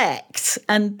expect.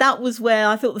 And that was where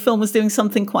I thought the film was doing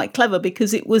something quite clever,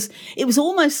 because it was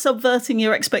almost subverting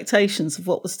your expectations of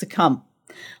what was to come.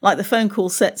 Like the phone call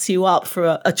sets you up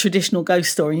for a traditional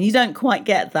ghost story, and you don't quite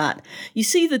get that. You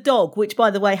see the dog, which, by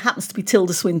the way, happens to be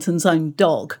Tilda Swinton's own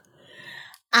dog.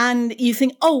 And you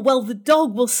think, oh, well, the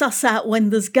dog will suss out when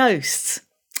there's ghosts.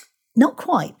 Not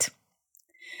quite.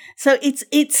 So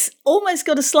it's almost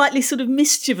got a slightly sort of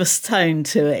mischievous tone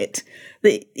to it.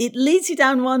 It leads you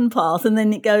down one path and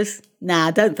then it goes, nah,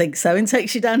 I don't think so, and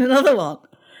takes you down another one.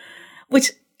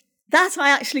 Which, that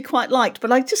I actually quite liked,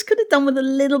 but I just could have done with a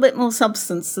little bit more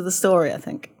substance to the story, I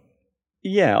think.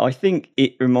 Yeah, I think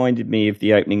it reminded me of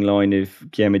the opening line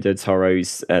of Guillermo del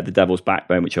Toro's The Devil's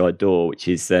Backbone, which I adore, which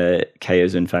is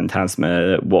Chaos and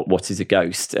Phantasma, what is a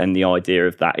ghost? And the idea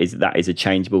of that is a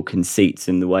changeable conceit,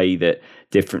 in the way that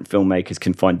different filmmakers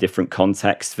can find different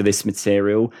contexts for this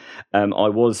material. I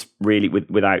was really,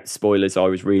 without spoilers, I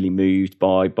was really moved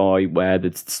by where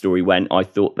the story went. I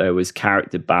thought there was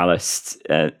character ballast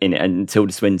in it, and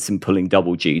Tilda Swinton pulling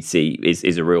double duty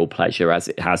is a real pleasure, as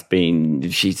it has been.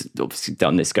 She's obviously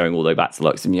done this going all the way back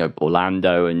to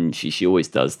Orlando, and she always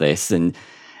does this, and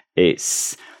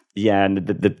it's. Yeah, and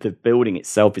the building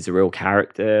itself is a real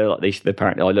character. Like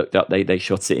apparently, I looked up, they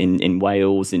shot it in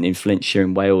Wales, in Flintshire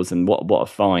in Wales, and what a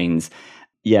find!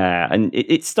 Yeah, and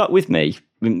it stuck with me.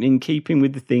 In keeping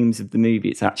with the themes of the movie,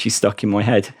 it's actually stuck in my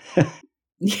head.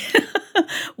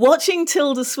 Watching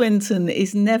Tilda Swinton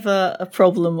is never a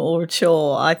problem or a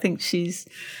chore. I think she's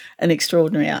an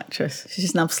extraordinary actress.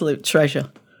 She's an absolute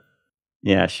treasure.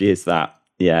 Yeah, she is that.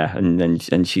 Yeah,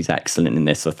 and she's excellent in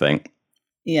this, I think.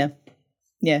 Yeah,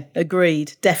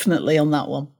 agreed. Definitely on that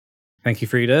one. Thank you,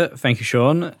 Frida. Thank you,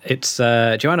 Sean. It's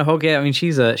Joanna Hogg. Yeah, I mean,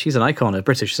 she's an icon of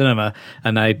British cinema,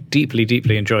 and I deeply,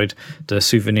 deeply enjoyed the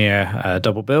Souvenir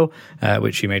double bill,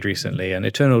 which she made recently. And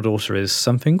Eternal Daughter is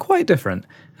something quite different,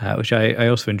 which I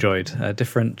also enjoyed. A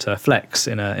different flex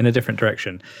in a different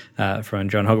direction from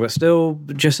Joanna Hogg, but still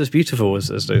just as beautiful as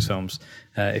those films,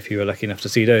 if you were lucky enough to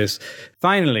see those.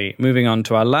 Finally, moving on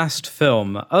to our last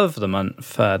film of the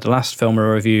month, the last film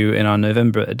review in our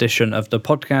November edition of the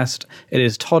podcast. It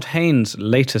is Todd Haynes'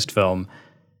 latest film,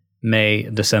 May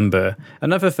December.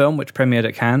 Another film which premiered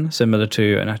at Cannes, similar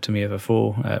to Anatomy of a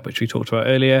Fall, which we talked about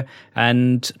earlier.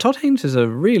 And Todd Haynes is a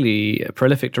really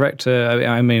prolific director.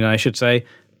 I mean, I should say,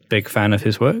 big fan of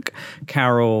his work.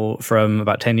 Carol, from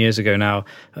about 10 years ago now,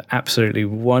 absolutely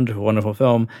wonderful, wonderful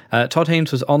film. Todd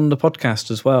Haynes was on the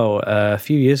podcast as well a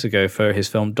few years ago for his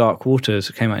film Dark Waters.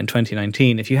 It came out in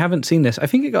 2019. If you haven't seen this, I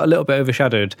think it got a little bit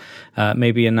overshadowed,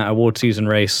 maybe in that award season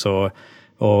race or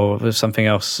something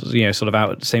else, sort of out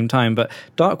at the same time. But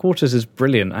Dark Waters is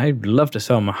brilliant. I love this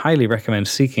film. I highly recommend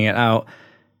seeking it out.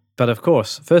 But of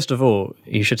course, first of all,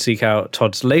 you should seek out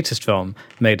Todd's latest film,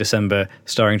 May December,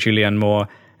 starring Julianne Moore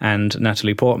and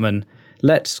Natalie Portman.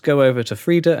 Let's go over to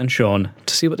Frida and Sean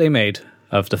to see what they made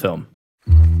of the film.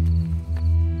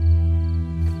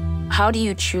 How do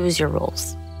you choose your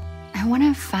roles? I want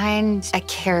to find a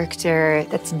character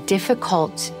that's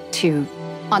difficult to,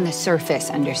 on the surface,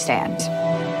 understand.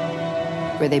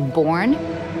 Were they born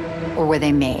or were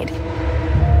they made?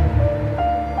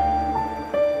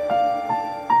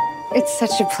 It's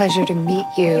such a pleasure to meet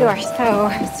you. You are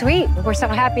so sweet. We're so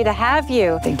happy to have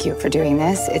you. Thank you for doing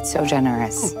this. It's so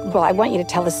generous. Well, I want you to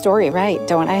tell the story right,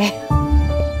 don't I?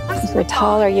 We're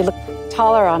taller. You look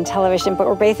taller on television, but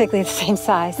we're basically the same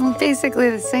size. Well, basically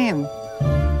the same.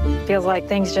 Feels like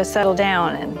things just settled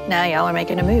down, and now y'all are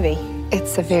making a movie.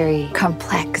 It's a very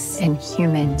complex and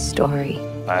human story.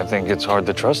 I think it's hard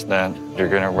to trust that you're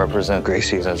going to represent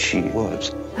Gracie as she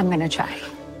was. I'm going to try.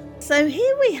 So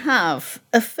here we have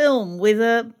a film with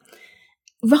a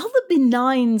rather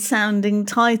benign-sounding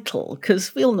title,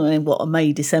 because we all know what a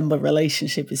May-December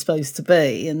relationship is supposed to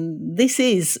be, and this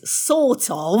is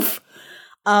sort of,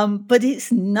 but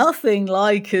it's nothing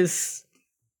like as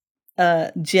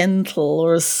gentle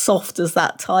or as soft as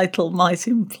that title might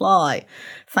imply.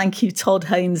 Thank you, Todd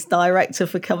Haynes, director,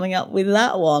 for coming up with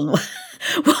that one.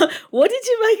 What did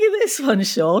you make of this one,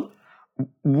 Sean?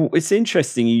 It's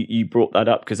interesting you brought that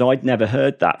up, because I'd never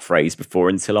heard that phrase before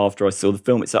until after I saw the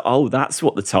film. It's like, oh, that's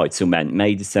what the title meant,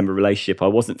 May-December relationship. I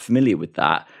wasn't familiar with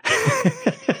that.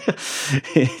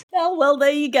 Oh, well, there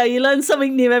you go. You learn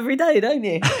something new every day, don't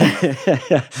you?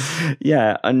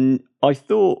 Yeah, and I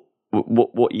thought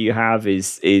what you have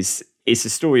is a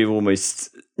story of almost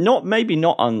not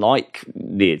unlike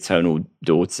The Eternal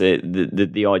Daughter,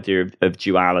 the idea of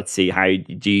duality. How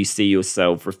do you see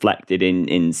yourself reflected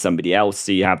in somebody else?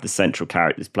 So you have the central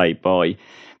characters played by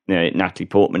Natalie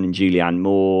Portman and Julianne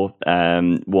Moore.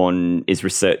 One is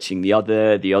researching the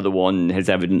other. The other one has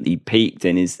evidently peaked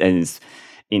and is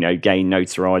gained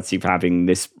notoriety for having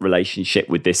this relationship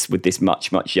with this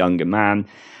much, much younger man.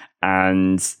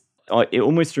 And it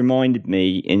almost reminded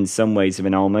me in some ways of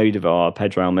Pedro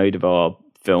Almodovar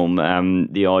film,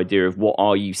 the idea of what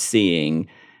are you seeing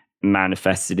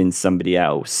manifested in somebody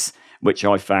else, which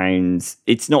I found,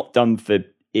 it's not done for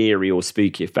eerie or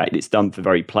spooky effect, it's done for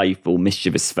very playful,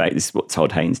 mischievous effect. This is what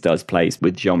Todd Haynes does, plays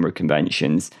with genre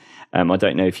conventions. I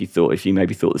don't know if you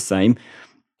maybe thought the same.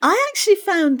 I actually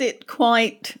found it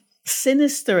quite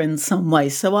sinister in some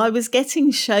ways. So I was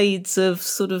getting shades of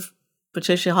sort of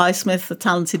Patricia Highsmith, the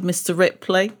talented Mr.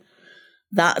 Ripley.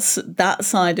 That's that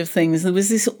side of things. There was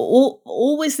this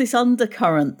always this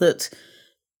undercurrent that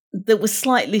was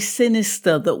slightly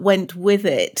sinister that went with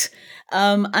it,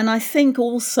 and I think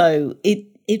also it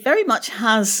very much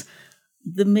has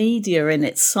the media in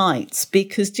its sights,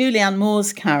 because Julianne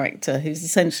Moore's character, who's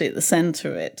essentially at the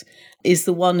centre of it, is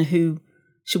the one who,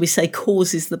 should we say,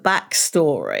 causes the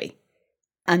backstory,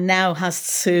 and now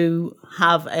has to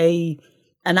have an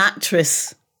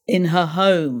actress in her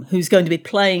home who's going to be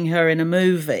playing her in a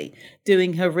movie,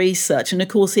 doing her research. And of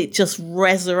course, it just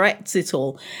resurrects it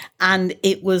all. And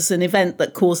it was an event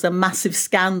that caused a massive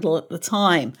scandal at the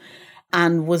time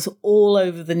and was all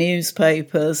over the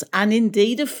newspapers. And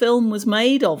indeed, a film was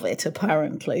made of it,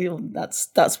 apparently.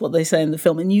 That's what they say in the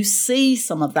film. And you see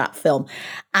some of that film,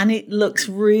 and it looks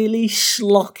really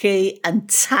schlocky and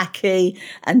tacky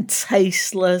and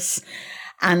tasteless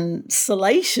and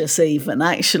salacious even,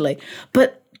 actually.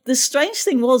 But the strange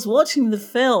thing was, watching the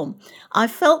film, I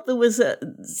felt there was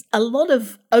a lot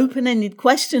of open-ended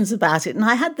questions about it. And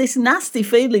I had this nasty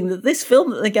feeling that this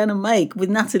film that they're going to make with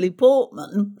Natalie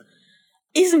Portman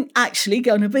isn't actually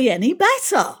going to be any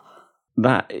better.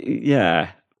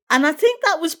 And I think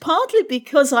that was partly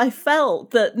because I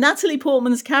felt that Natalie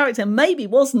Portman's character maybe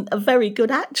wasn't a very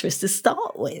good actress to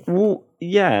start with. Well,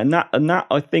 yeah, and that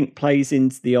I think plays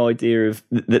into the idea of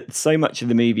that so much of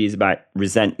the movie is about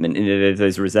resentment. You know,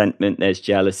 there's resentment, there's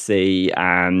jealousy,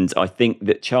 and I think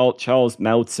that Charles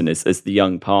Melton as the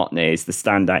young partner is the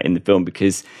standout in the film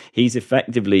because he's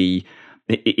effectively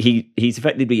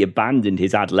abandoned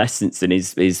his adolescence and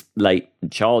his late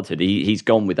childhood. He's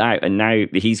gone without, and now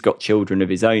he's got children of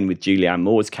his own with Julianne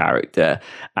Moore's character,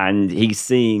 and he's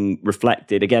seeing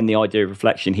reflected, again, the idea of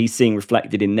reflection, he's seeing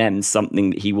reflected in them something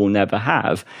that he will never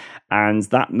have. And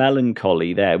that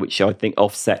melancholy there, which I think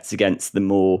offsets against the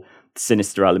more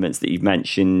sinister elements that you've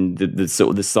mentioned, the sort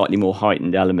of the slightly more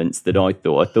heightened elements that I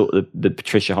thought the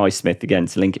Patricia Highsmith, again,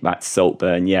 to link it back to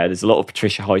Saltburn, there's a lot of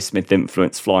Patricia Highsmith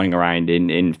influence flying around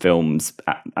in films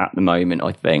at the moment,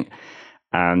 I think.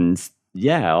 And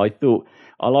I thought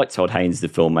I like Todd Haynes, the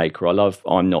filmmaker. I love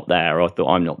I'm Not There. I thought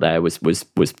I'm Not There was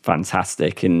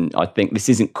fantastic, and I think this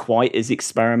isn't quite as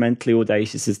experimentally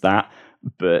audacious as that,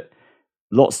 but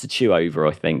lots to chew over,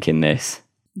 I think, in this.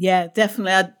 Yeah,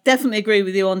 definitely. I definitely agree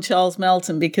with you on Charles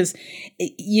Melton because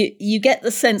you get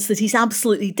the sense that he's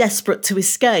absolutely desperate to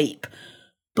escape,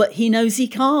 but he knows he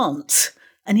can't,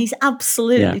 and he's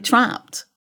absolutely trapped.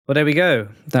 Well, there we go.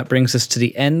 That brings us to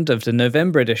the end of the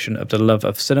November edition of The Love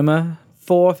of Cinema.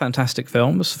 4 fantastic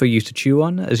films for you to chew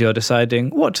on as you're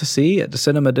deciding what to see at the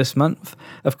cinema this month.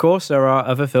 Of course, there are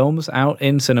other films out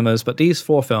in cinemas, but these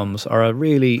 4 films are a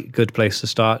really good place to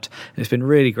start. It's been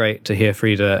really great to hear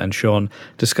Frida and Sean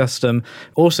discuss them.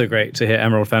 Also great to hear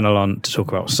Emerald Fennell on to talk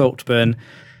about Saltburn.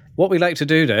 What we like to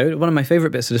do, though, one of my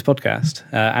favourite bits of this podcast,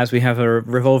 as we have a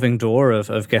revolving door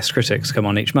of guest critics come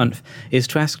on each month, is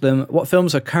to ask them what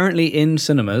films are currently in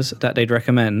cinemas that they'd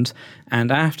recommend,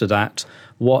 and after that,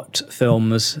 what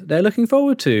films they're looking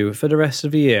forward to for the rest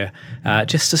of the year.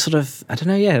 Just to sort of, I don't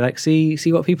know, see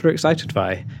what people are excited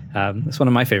by. It's one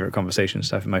of my favourite conversations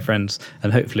to have with my friends,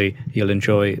 and hopefully you'll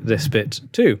enjoy this bit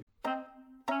too.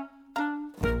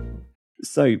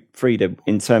 So, Frida,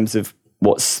 in terms of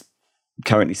what's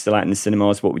currently still out in the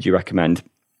cinemas, what would you recommend?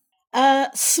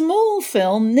 Small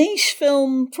film, niche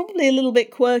film, probably a little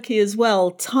bit quirky as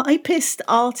well. Typist,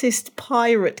 Artist,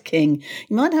 Pirate King.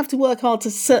 You might have to work hard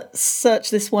to search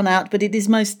this one out, but it is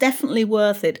most definitely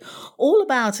worth it. All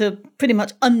about a pretty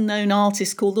much unknown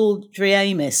artist called Audrey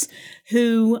Amis,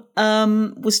 who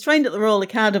was trained at the Royal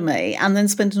Academy and then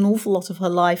spent an awful lot of her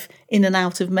life in and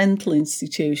out of mental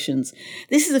institutions.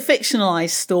 This is a fictionalised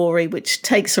story which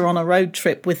takes her on a road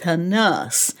trip with her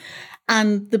nurse.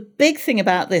 And the big thing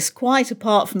about this, quite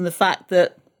apart from the fact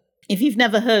that if you've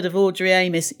never heard of Audrey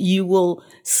Amis, you will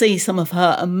see some of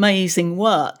her amazing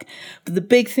work. But the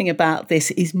big thing about this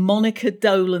is Monica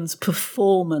Dolan's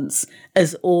performance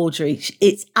as Audrey.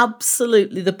 It's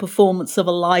absolutely the performance of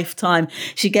a lifetime.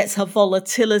 She gets her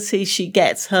volatility, she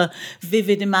gets her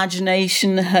vivid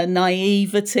imagination, her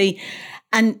naivety.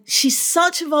 And she's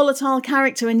such a volatile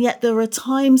character, and yet there are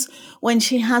times when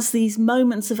she has these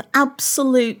moments of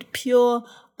absolute, pure,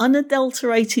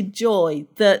 unadulterated joy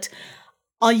that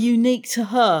are unique to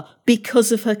her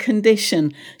because of her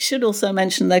condition. Should also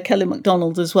mention there Kelly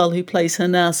MacDonald as well, who plays her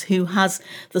nurse, who has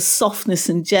the softness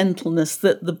and gentleness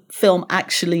that the film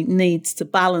actually needs to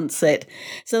balance it.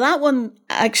 So that one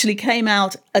actually came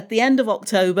out at the end of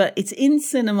October. It's in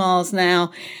cinemas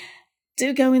now.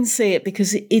 Do go and see it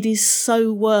because it is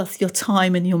so worth your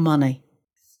time and your money.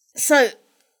 So,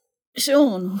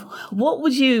 Sean, what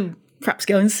would you perhaps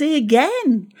go and see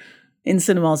again in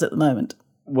cinemas at the moment?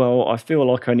 Well, I feel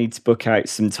like I need to book out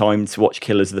some time to watch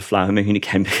Killers of the Flower Moon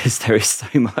again because there is so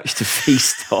much to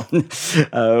feast on.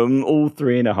 All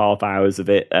 3.5 hours of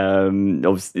it.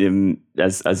 Obviously,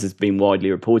 as has been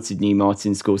widely reported, new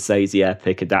Martin Scorsese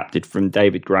epic adapted from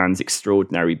David Grann's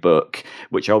extraordinary book,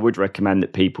 which I would recommend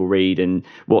that people read. And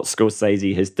what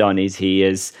Scorsese has done is he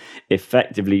has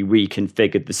effectively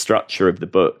reconfigured the structure of the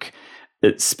book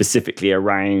specifically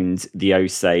around the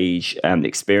Osage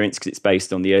experience, because it's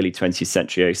based on the early 20th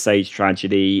century Osage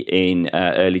tragedy in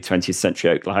early 20th century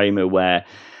Oklahoma, where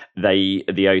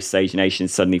the Osage Nation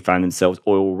suddenly found themselves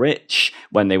oil rich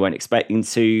when they weren't expecting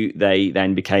to. They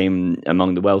then became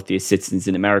among the wealthiest citizens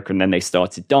in America, and then they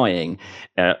started dying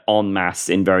en masse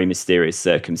in very mysterious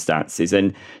circumstances.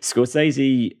 And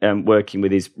Scorsese, working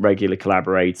with his regular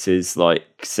collaborators like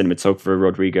cinematographer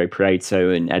Rodrigo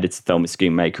Prieto and editor Thelma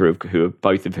Schoonmaker, who are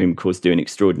both of whom, of course, do an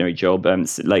extraordinary job,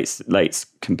 late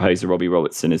composer Robbie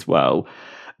Robertson as well,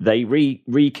 they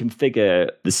reconfigure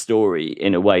the story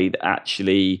in a way that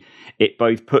actually it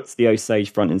both puts the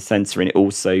Osage front and center, and it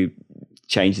also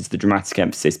changes the dramatic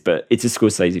emphasis. But it's a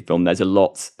Scorsese film. There's a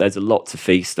lot to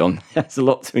feast on. There's a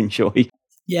lot to enjoy.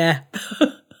 Yeah.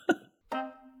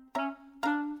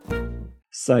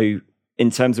 So,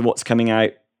 in terms of what's coming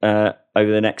out over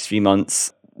the next few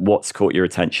months, what's caught your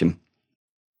attention?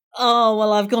 Oh,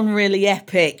 well, I've gone really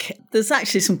epic. There's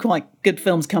actually some quite good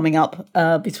films coming up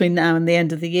between now and the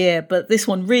end of the year, but this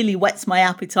one really whets my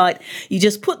appetite. You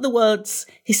just put the words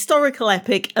historical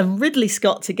epic and Ridley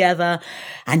Scott together,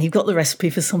 and you've got the recipe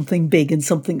for something big and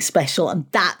something special. And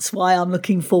that's why I'm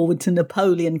looking forward to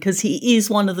Napoleon, because he is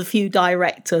one of the few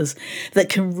directors that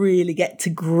can really get to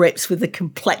grips with the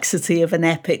complexity of an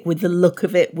epic, with the look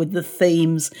of it, with the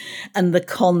themes and the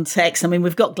context. I mean,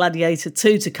 we've got Gladiator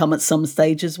 2 to come at some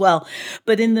stage as well.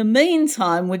 But in the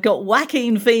meantime, we've got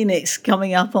Joaquin Phoenix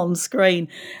coming up on screen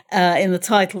in the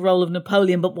title role of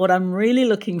Napoleon. But what I'm really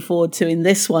looking forward to in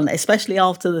this one, especially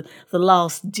after the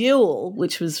Last Duel,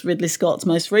 which was Ridley Scott's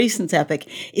most recent epic,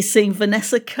 is seeing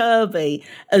Vanessa Kirby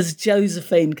as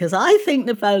Josephine, because I think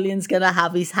Napoleon's going to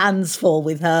have his hands full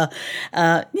with her,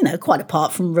 quite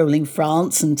apart from ruling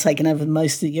France and taking over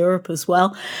most of Europe as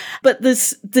well. But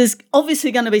there's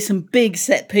obviously going to be some big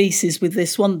set pieces with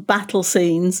this one, battle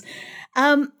scenes.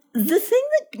 The thing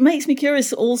that makes me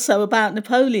curious also about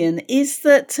Napoleon is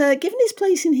that, given his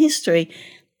place in history,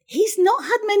 he's not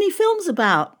had many films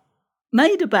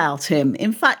made about him.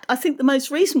 In fact, I think the most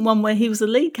recent one where he was a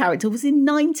lead character was in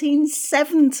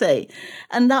 1970,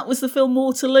 and that was the film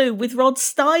Waterloo with Rod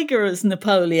Steiger as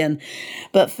Napoleon.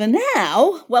 But for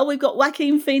now, well, we've got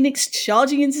Joaquin Phoenix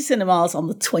charging into cinemas on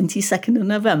the 22nd of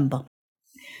November.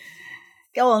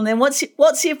 Go on then, what's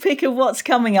your pick of what's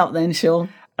coming up then, Sean?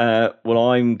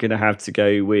 Well, I'm going to have to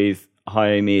go with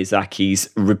Hayao Miyazaki's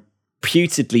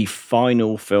reputedly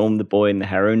final film, The Boy and the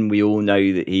Heron. We all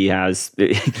know that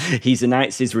he's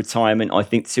announced his retirement, I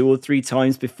think 2 or 3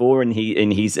 times before, and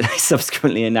he's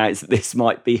subsequently announced that this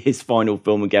might be his final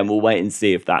film again. We'll wait and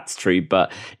see if that's true.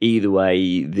 But either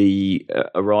way, the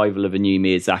arrival of a new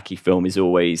Miyazaki film is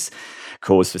always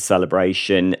cause for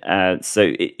celebration.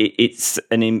 So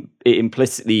it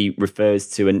implicitly refers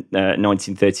to a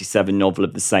 1937 novel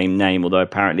of the same name, although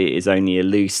apparently it is only a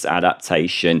loose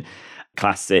adaptation.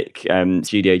 Classic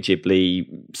Studio Ghibli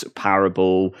sort of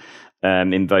parable,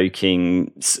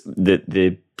 invoking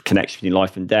the connection between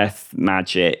life and death,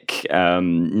 magic,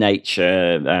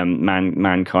 nature,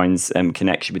 mankind's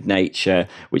connection with nature,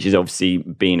 which has obviously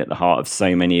been at the heart of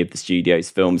so many of the studio's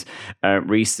films.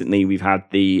 Recently, we've had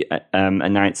the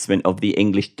announcement of the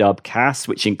English dub cast,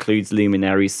 which includes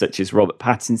luminaries such as Robert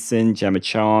Pattinson, Gemma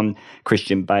Chan,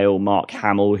 Christian Bale, Mark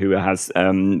Hamill, who has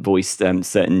voiced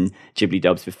certain Ghibli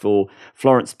dubs before,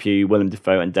 Florence Pugh, Willem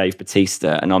Dafoe, and Dave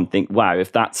Bautista. And I'm thinking, wow,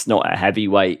 if that's not a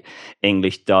heavyweight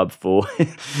English dub for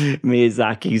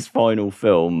Miyazaki's final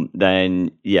film,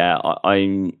 then yeah,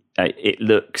 it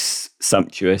looks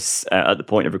sumptuous. At the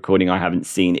point of recording, I haven't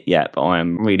seen it yet, but I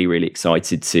am really, really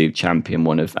excited to champion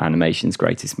one of animation's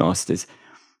greatest masters.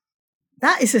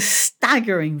 That is a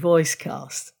staggering voice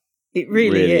cast. It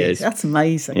really is. That's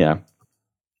amazing. Yeah.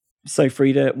 So,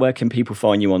 Frida, where can people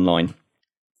find you online?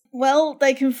 Well,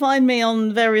 they can find me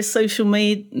on various social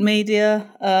media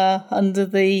under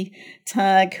the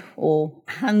tag or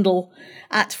handle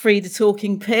at Frida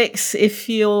Talking Pics. If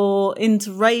you're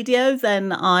into radio,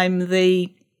 then I'm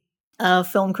the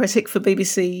film critic for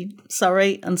BBC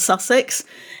Surrey and Sussex.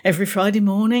 Every Friday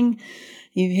morning,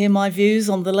 you hear my views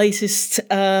on the latest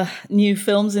new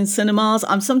films in cinemas.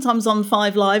 I'm sometimes on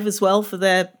 5 Live as well for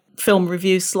their film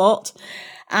review slot.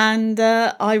 And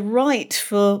I write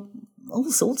for all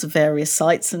sorts of various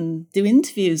sites and do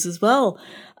interviews as well.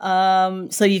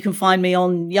 So you can find me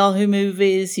on Yahoo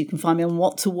Movies, you can find me on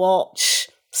What to Watch,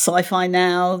 Sci-Fi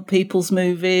Now, People's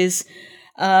Movies,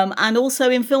 and also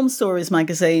in Film Stories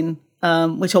magazine,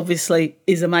 which obviously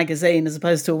is a magazine as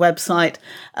opposed to a website.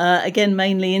 Again,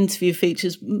 mainly interview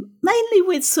features, mainly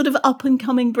with sort of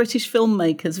up-and-coming British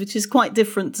filmmakers, which is quite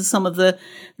different to some of the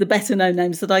better-known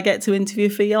names that I get to interview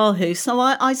for Yahoo. So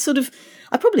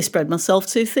I probably spread myself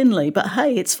too thinly, but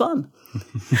hey, it's fun.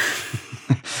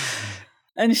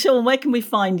 And Sean, where can we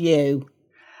find you?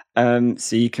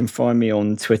 So you can find me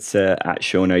on Twitter at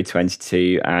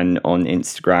Seano22 and on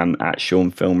Instagram at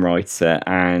Sean Film Writer.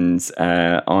 And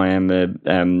I am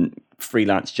a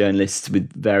freelance journalist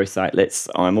with various outlets.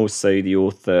 I'm also the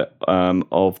author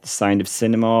of The Sound of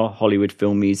Cinema, Hollywood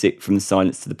film music from the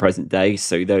silence to the present day.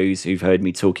 So those who've heard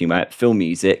me talking about film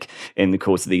music in the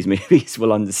course of these movies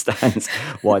will understand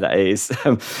why that is.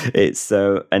 And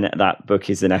that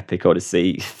book is an epic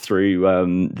odyssey through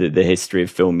the history of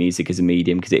film music as a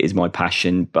medium, because it is my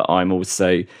passion. But I'm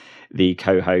also the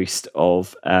co-host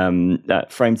of Frame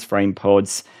to Frame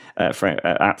Pods, at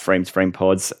Frame to Frame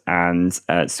Pods and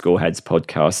Scoreheads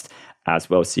podcast as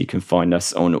well. So you can find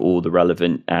us on all the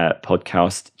relevant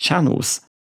podcast channels.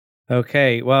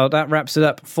 Okay, well, that wraps it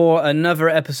up for another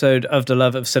episode of The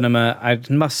Love of Cinema. I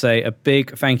must say a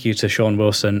big thank you to Sean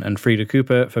Wilson and Frida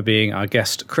Cooper for being our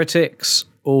guest critics.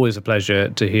 Always a pleasure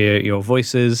to hear your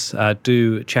voices.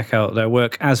 Do check out their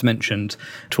work. As mentioned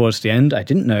towards the end, I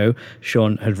didn't know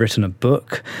Sean had written a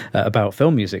book about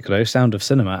film music, though, Sound of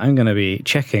Cinema. I'm going to be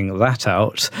checking that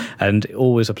out. And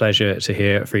always a pleasure to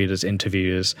hear Frida's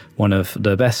interviews, one of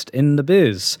the best in the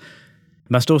biz.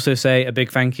 Must also say a big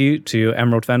thank you to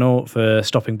Emerald Fennell for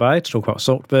stopping by to talk about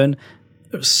Saltburn.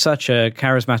 Such a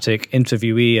charismatic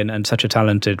interviewee and such a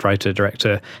talented writer,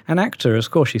 director, and actor. Of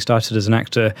course, she started as an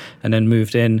actor and then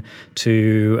moved in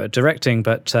to directing,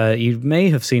 but you may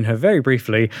have seen her very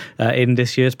briefly in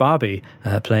this year's Barbie,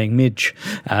 playing Midge.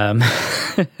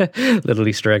 Little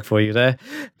Easter egg for you there.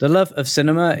 The Love of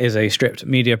Cinema is a stripped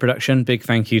media production. Big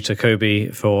thank you to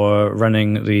Kobe for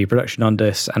running the production on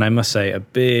this, and I must say a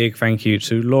big thank you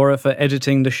to Laura for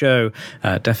editing the show,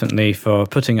 definitely for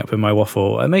putting up with my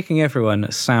waffle and making everyone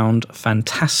sound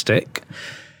fantastic.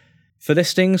 For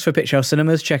listings for Picturehouse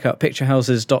Cinemas, check out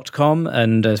picturehouses.com,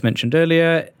 and as mentioned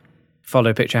earlier,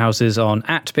 follow Picturehouses on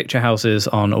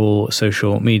 @Picturehouses on all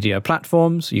social media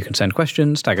platforms. You can send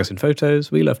questions, tag us in photos.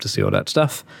 We love to see all that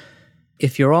stuff.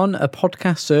 If you're on a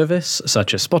podcast service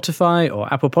such as Spotify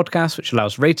or Apple Podcasts, which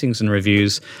allows ratings and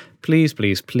reviews, please,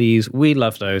 please, please, we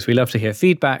love those. We love to hear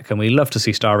feedback and we love to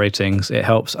see star ratings. It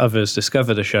helps others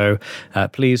discover the show.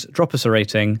 Please drop us a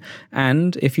rating.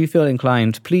 And if you feel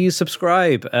inclined, please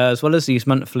subscribe. As well as these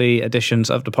monthly editions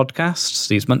of the podcasts,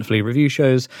 these monthly review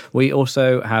shows, we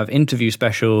also have interview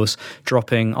specials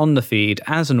dropping on the feed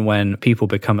as and when people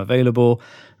become available.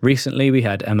 Recently, we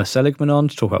had Emma Seligman on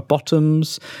to talk about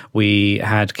Bottoms. We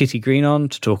had Kitty Green on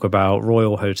to talk about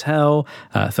Royal Hotel,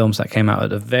 films that came out at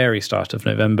the very start of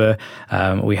November.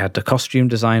 We had the costume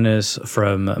designers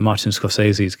from Martin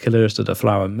Scorsese's Killers to the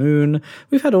Flower Moon.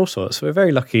 We've had all sorts. We're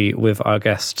very lucky with our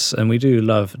guests, and we do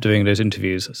love doing those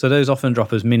interviews. So those often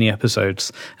drop as mini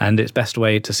episodes, and its best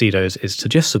way to see those is to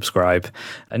just subscribe.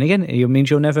 And again, it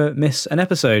means you'll never miss an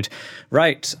episode.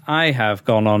 Right, I have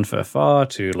gone on for far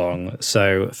too long,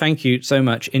 so thank you so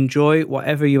much. Enjoy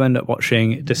whatever you end up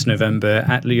watching this November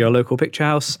at your local picture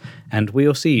house, and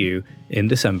we'll see you in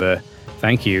December.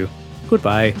 Thank you.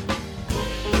 Goodbye.